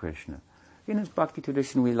will of Krishna. In his bhakti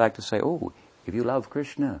tradition, we like to say, if you love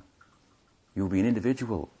Krishna, you'll be an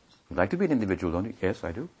individual. You'd like to be an individual, don't you? Yes,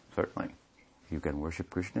 I do, certainly. You can worship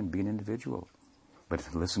Krishna and be an individual. But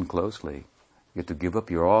listen closely. You have to give up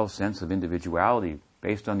your all sense of individuality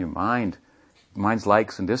based on your mind's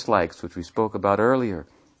likes and dislikes, which we spoke about earlier.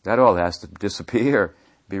 That all has to disappear,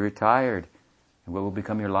 be retired. And what will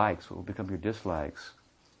become your likes? What will become your dislikes?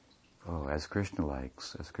 As Krishna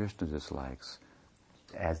likes, as Krishna dislikes.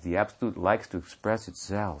 As the Absolute likes to express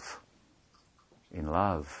itself in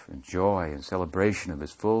love, and joy, and celebration of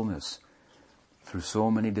His fullness through so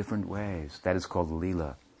many different ways. That is called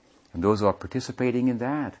Leela. And those who are participating in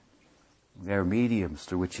that, they're mediums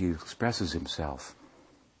through which He expresses Himself.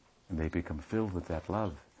 And they become filled with that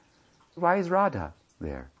love. Why is Radha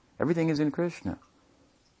there? Everything is in Krishna.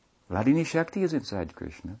 Hladini Shakti is inside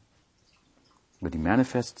Krishna. But He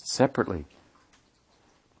manifests separately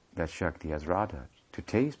that Shakti as Radha, to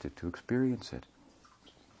taste it, to experience it.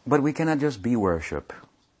 But we cannot just be worship,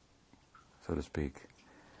 so to speak.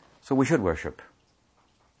 So we should worship.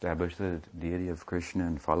 Establish the deity of Krishna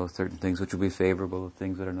and follow certain things which will be favorable,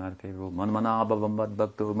 things that are not favorable. Man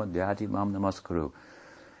bhakto madhyati mam namaskaru.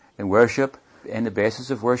 And worship, and the basis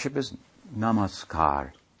of worship is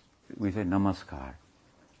namaskar. We say namaskar.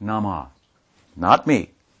 Nama. Not me.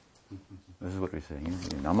 This is what we say.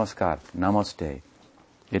 Namaskar. Namaste.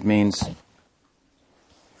 It means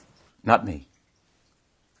not me.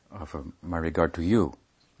 From my regard to you,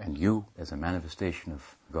 and you as a manifestation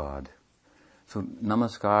of God. So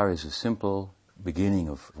namaskar is a simple beginning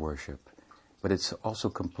of worship, but it's also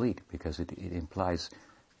complete because it implies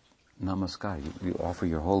namaskar. You offer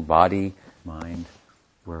your whole body, mind,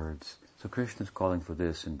 words. So Krishna is calling for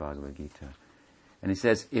this in Bhagavad-gita. And he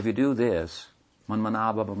says, if you do this,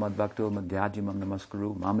 manmanabha madbhakto madhyajimam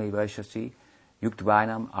namaskaru mame vaishasi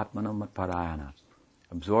yuktvainam atmanam matparayana.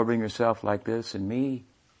 Absorbing yourself like this in me,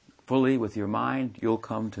 fully with your mind, you'll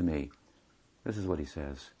come to me. This is what he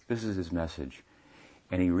says. This is his message.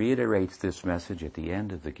 And he reiterates this message at the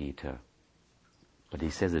end of the Gita. But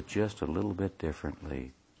he says it just a little bit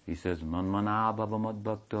differently. He says, manmana bhava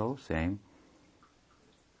madbhakto, same.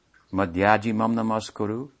 Madhyaji mam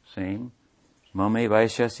namaskuru, same. Mame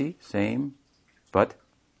vaishasi, same. But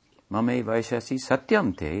mame vaishasi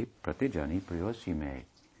satyam te pratijani prayosime.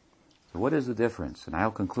 So what is the difference? And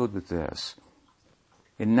I'll conclude with this.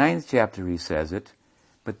 In 9th chapter he says it,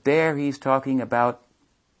 but there he's talking about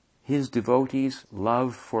his devotees'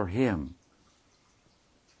 love for him.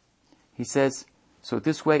 He says, so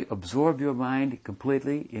this way, absorb your mind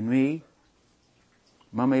completely in me.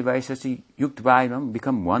 Mame vaishasi yuktvainam,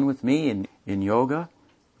 become one with me in yoga.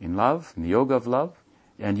 in love, in the yoga of love,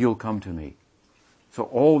 and you'll come to me. So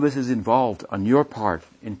all this is involved on your part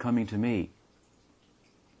in coming to me.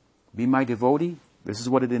 Be my devotee, this is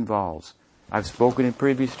what it involves. I've spoken in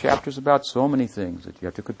previous chapters about so many things, that you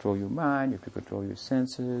have to control your mind, you have to control your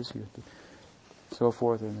senses, you have to so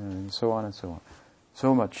forth and so on and so on.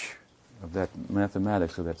 So much of that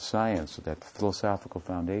mathematics, of that science, of that philosophical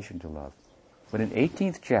foundation to love. But in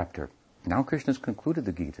 18th chapter, now Krishna's concluded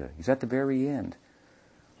the Gita. He's at the very end.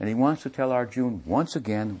 And he wants to tell Arjuna once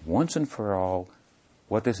again, once and for all,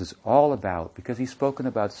 what this is all about, because he's spoken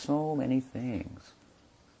about so many things.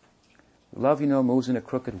 Love, moves in a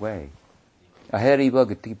crooked way. Ahariva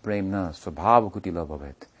gati premna svabhava kuti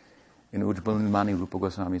lavavet. In Ujjwal Nilmani Rupa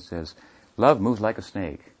Goswami says, love moves like a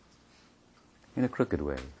snake, in a crooked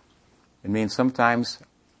way. It means sometimes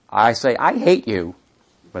I say, I hate you,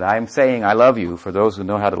 but I'm saying I love you for those who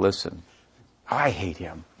know how to listen. I hate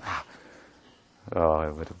him.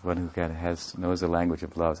 Oh, but one who kind of knows the language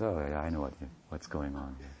of love, I know what's going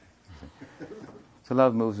on here. So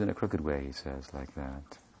love moves in a crooked way, he says, like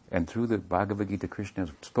that. And through the Bhagavad-gita, Krishna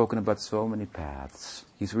has spoken about so many paths.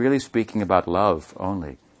 He's really speaking about love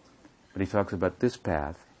only. But he talks about this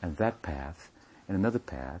path, and another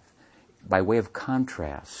path, by way of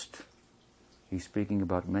contrast. He's speaking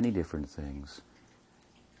about many different things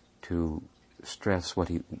to stress what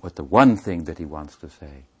the one thing that he wants to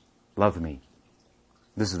say. Love me.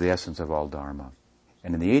 This is the essence of all Dharma.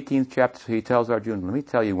 And in the 18th chapter, he tells Arjuna, let me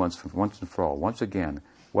tell you once and for all, once again,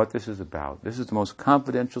 what this is about. This is the most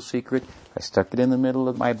confidential secret. I stuck it in the middle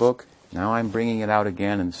of my book. Now I'm bringing it out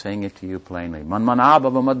again and saying it to you plainly. Manmana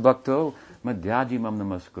bhava mad bhakto madhyaji mam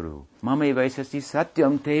namaskuru. Mame vaisasi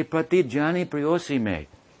satyam te pratijani priyosi me.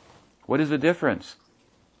 What is the difference?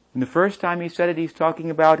 And the first time he said it, he's talking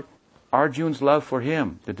about Arjuna's love for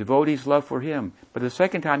him, the devotee's love for him. But the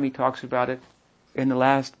second time he talks about it, in the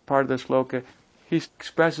last part of the sloka, he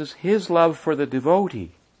expresses his love for the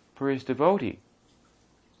devotee, for his devotee.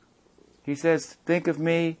 He says, think of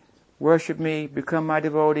me, worship me, become my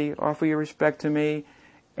devotee, offer your respect to me,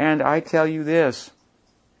 and I tell you this,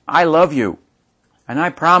 I love you, and I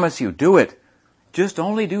promise you, do it. Just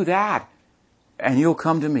only do that, and you'll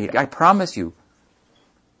come to me. I promise you.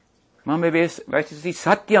 Mame vaisasi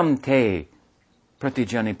satyam te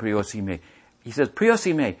pratijani priyosi me. He says,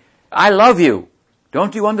 priyosi me, I love you.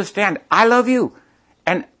 Don't you understand? I love you.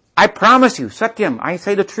 And I promise you, satyam, I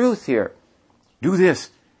say the truth here. Do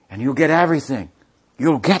this, and you'll get everything.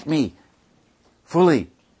 You'll get me fully.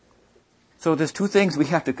 So there's two things we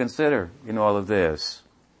have to consider in all of this.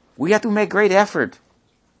 We have to make great effort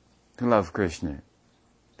to love Krishna,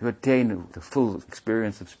 to attain the full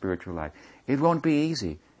experience of spiritual life. It won't be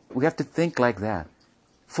easy. We have to think like that.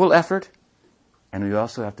 Full effort, and we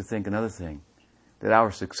also have to think another thing, that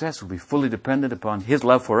our success will be fully dependent upon His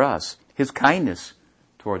love for us, His kindness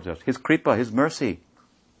towards us, His kripa, His mercy.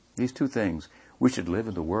 These two things. We should live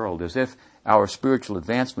in the world as if our spiritual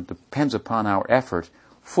advancement depends upon our effort,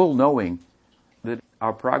 full knowing that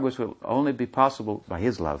our progress will only be possible by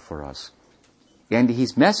His love for us. And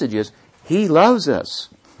His message is, He loves us.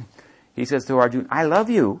 He says to Arjuna, I love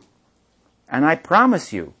you, and I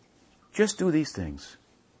promise you, just do these things.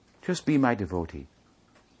 Just be my devotee.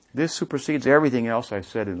 This supersedes everything else I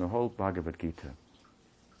said in the whole Bhagavad-gita.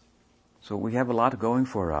 So we have a lot going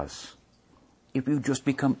for us. If you just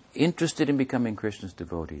become interested in becoming Krishna's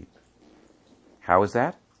devotee. How is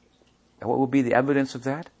that? What will be the evidence of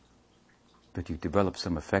that? That you develop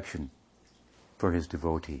some affection for his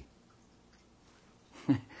devotee.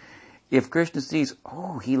 If Krishna sees,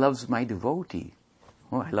 oh, he loves my devotee.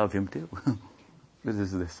 Oh, I love him too. This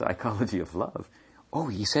is the psychology of love. Oh,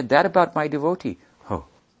 he said that about my devotee. Oh,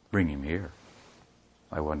 bring him here.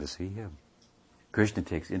 I want to see him. Krishna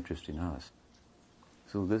takes interest in us.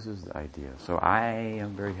 So this is the idea. So I am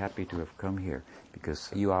very happy to have come here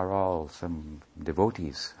because you are all some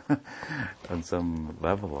devotees on some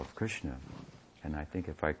level of Krishna. And I think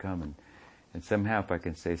if I come and somehow if I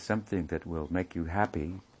can say something that will make you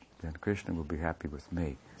happy, then Krishna will be happy with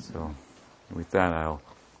me. So with that I'll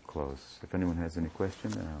close. If anyone has any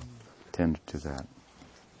question, then I'll tend to that.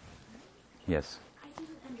 Yes? I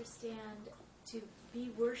didn't understand to be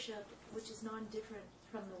worshipped, which is non-different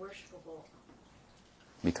from the worshipable.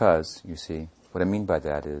 Because, you see, what I mean by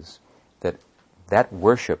that is that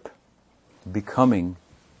worship, becoming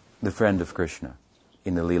the friend of Krishna,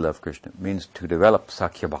 in the Leela of Krishna, means to develop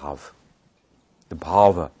Sakhya Bhav, the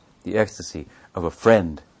bhava, the ecstasy of a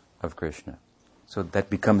friend of Krishna. So that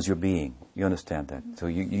becomes your being. You understand that? So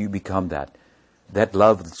you become that. That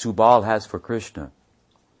love that Subal has for Krishna,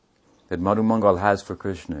 that Madhumangal has for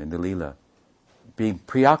Krishna in the Leela, being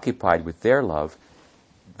preoccupied with their love,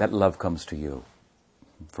 that love comes to you,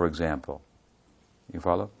 for example. You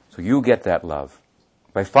follow? So you get that love.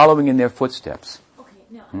 By following in their footsteps, Okay,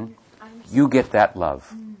 no, I understand. you get that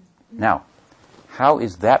love. Now, how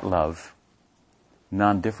is that love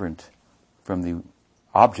non-different from the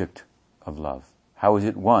object of love? How is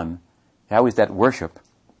it one? How is that worship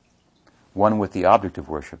one with the object of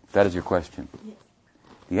worship? That is your question. Yes.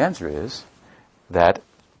 The answer is that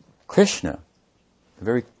Krishna, the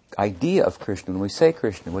very idea of Krishna, when we say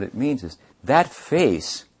Krishna, what it means is that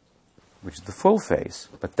face, which is the full face,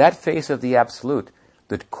 but that face of the Absolute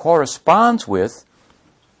that corresponds with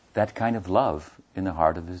that kind of love in the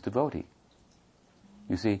heart of his devotee.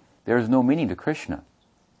 You see, there is no meaning to Krishna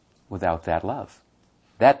without that love.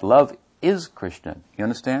 That love is Krishna. You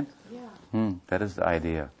understand? Yeah. That is the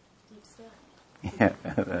idea. Deep stuff.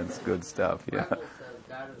 Yeah, that's good stuff. Yeah. Bible says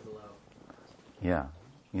God is love. Yeah.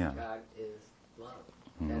 Yeah. God is love.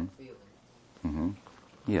 That feeling.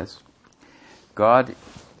 Yes. God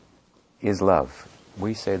is love.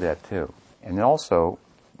 We say that too. And also,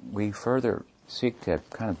 we further seek to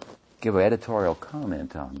kind of give an editorial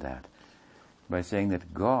comment on that by saying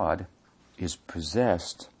that God is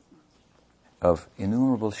possessed of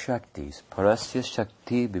innumerable shaktis. Parasya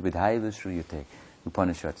shakti vividhaiva shruyate.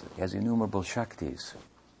 Upanishads. He has innumerable shaktis.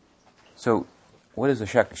 So, what is a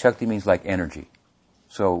shakti? Shakti means like energy.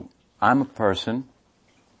 So, I'm a person,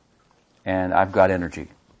 and I've got energy.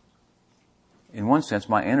 In one sense,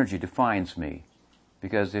 my energy defines me.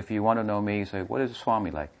 Because if you want to know me, you say, what is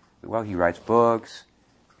Swami like? Well, he writes books,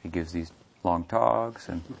 he gives these long talks,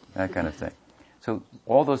 and that kind of thing. So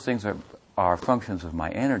all those things are functions of my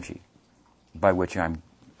energy, by which I'm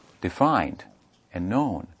defined and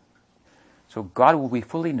known. So God will be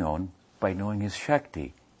fully known by knowing His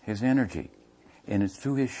Shakti, His energy. And it's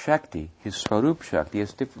through His Shakti, His Swarup Shakti,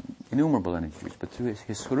 His innumerable energies, but through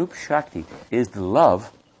His Swarup Shakti is the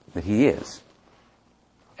love that He is,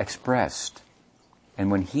 expressed.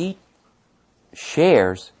 And when He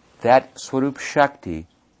shares that Swarup Shakti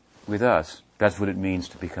with us, that's what it means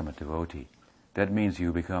to become a devotee. That means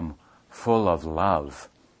you become full of love,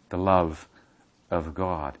 the love of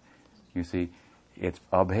God. You see, it's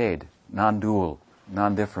abhed, non-dual,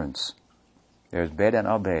 non-difference. There's bhed and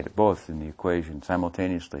abhed, both in the equation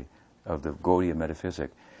simultaneously of the Gaudiya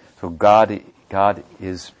metaphysic. So God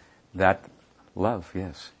is that love,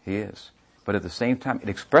 yes, He is. But at the same time, it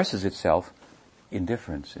expresses itself in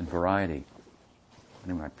difference, in variety.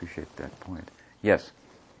 Anyway, I appreciate that point. Yes?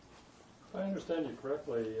 If I understand you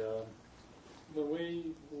correctly, when we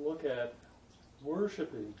look at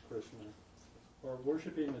worshiping Krishna, or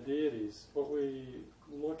worshiping the deities, what we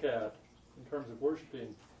look at in terms of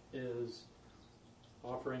worshiping is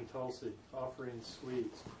offering tulsi, offering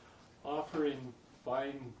sweets, offering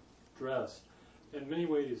fine dress, in many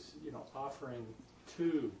ways, offering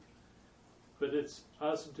to, but it's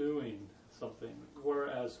us doing something,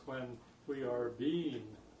 whereas when we are being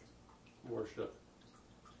worshipped,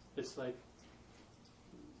 it's like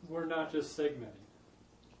we're not just segmenting.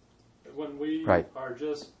 When we are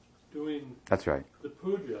just doing That's right. the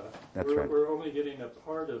puja, That's we're, right. we're only getting a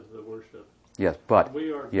part of the worship. Yes, but When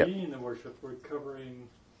we are being the worship, we're covering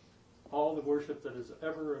all the worship that has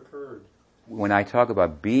ever occurred. when I talk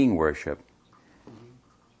about being worship,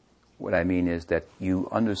 what I mean is that you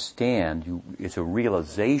understand, it's a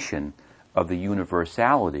realization of the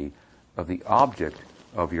universality of the object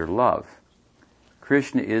of your love.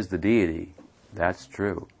 Krishna is the deity, that's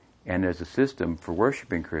true. And there's a system for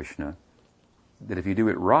worshiping Krishna that if you do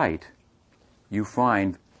it right, you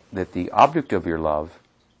find that the object of your love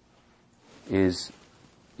is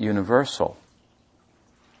universal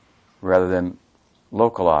rather than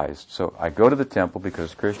localized. So I go to the temple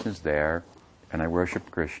because Krishna's there and I worship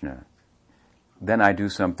Krishna. Then I do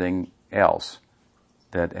something else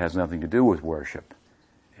that has nothing to do with worship.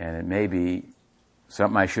 And it may be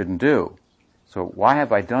something I shouldn't do. So why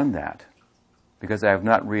have I done that? Because I have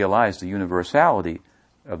not realized the universality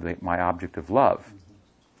of my object of love.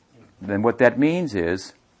 Then what that means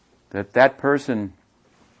is that that person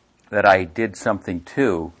that I did something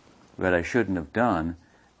to that I shouldn't have done,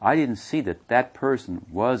 I didn't see that that person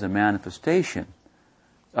was a manifestation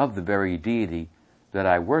of the very deity that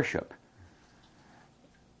I worship.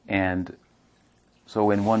 And so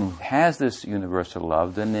when one has this universal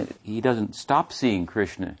love, then he doesn't stop seeing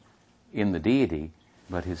Krishna in the deity,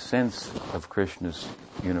 but his sense of Krishna's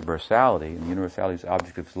universality and the universality of the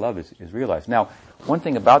object of his love is realized. Now, one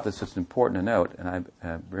thing about this that's important to note, and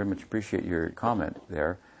I very much appreciate your comment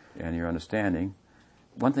there and your understanding.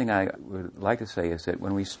 One thing I would like to say is that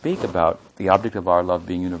when we speak about the object of our love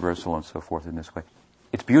being universal and so forth in this way,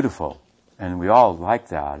 it's beautiful, and we all like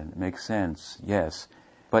that, and it makes sense, yes.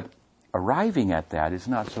 But arriving at that is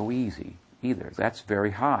not so easy either. That's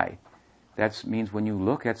very high. That means when you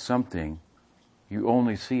look at something, you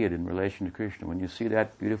only see it in relation to Krishna. When you see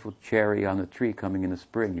that beautiful cherry on the tree coming in the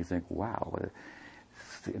spring, you think, wow,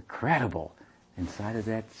 it's incredible. Inside of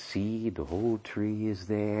that seed, the whole tree is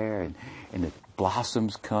there, and the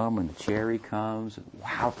blossoms come, and the cherry comes.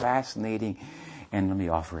 Wow, fascinating. And let me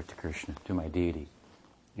offer it to Krishna, to my deity.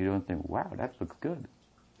 You don't think, wow, that looks good.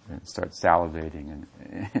 And start salivating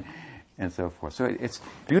and so forth. So it's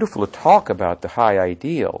beautiful to talk about the high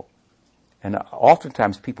ideal. And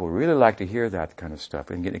oftentimes people really like to hear that kind of stuff.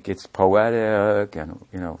 And it gets poetic and,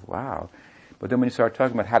 wow. But then when you start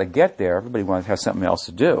talking about how to get there, everybody wants to have something else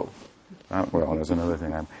to do. Well, there's another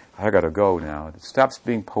thing. I got to go now. It stops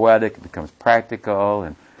being poetic, it becomes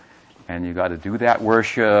practical, and you got to do that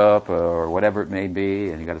worship or whatever it may be,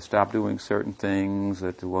 and you got to stop doing certain things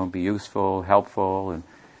that won't be useful, helpful,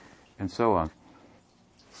 and so on.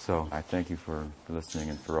 So I thank you for listening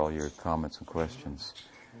and for all your comments and questions.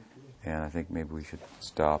 And I think maybe we should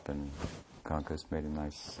stop, and Kanka's made a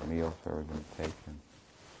nice meal for everyone to take and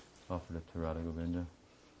offer it to Radha Govinda.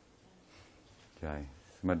 Jai.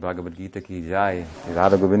 Srimad Bhagavad-gita ki jai,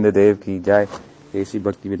 Radha Govinda Dev ki jai, Shri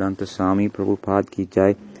Bhaktivedanta Swami Prabhupada ki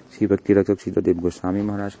jai, Shri Bhakti Rakshak Sridhar Dev Goswami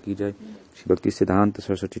Maharaj ki jai, Shri Bhakti Siddhanta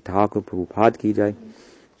Saraswati Thakur Prabhupada ki jai,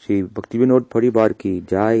 Shri Bhakti Vinod Paribar ki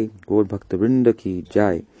jai, Gaur Bhakta Vrinda ki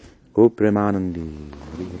jai, Go Premanandi.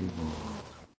 Hari Hari.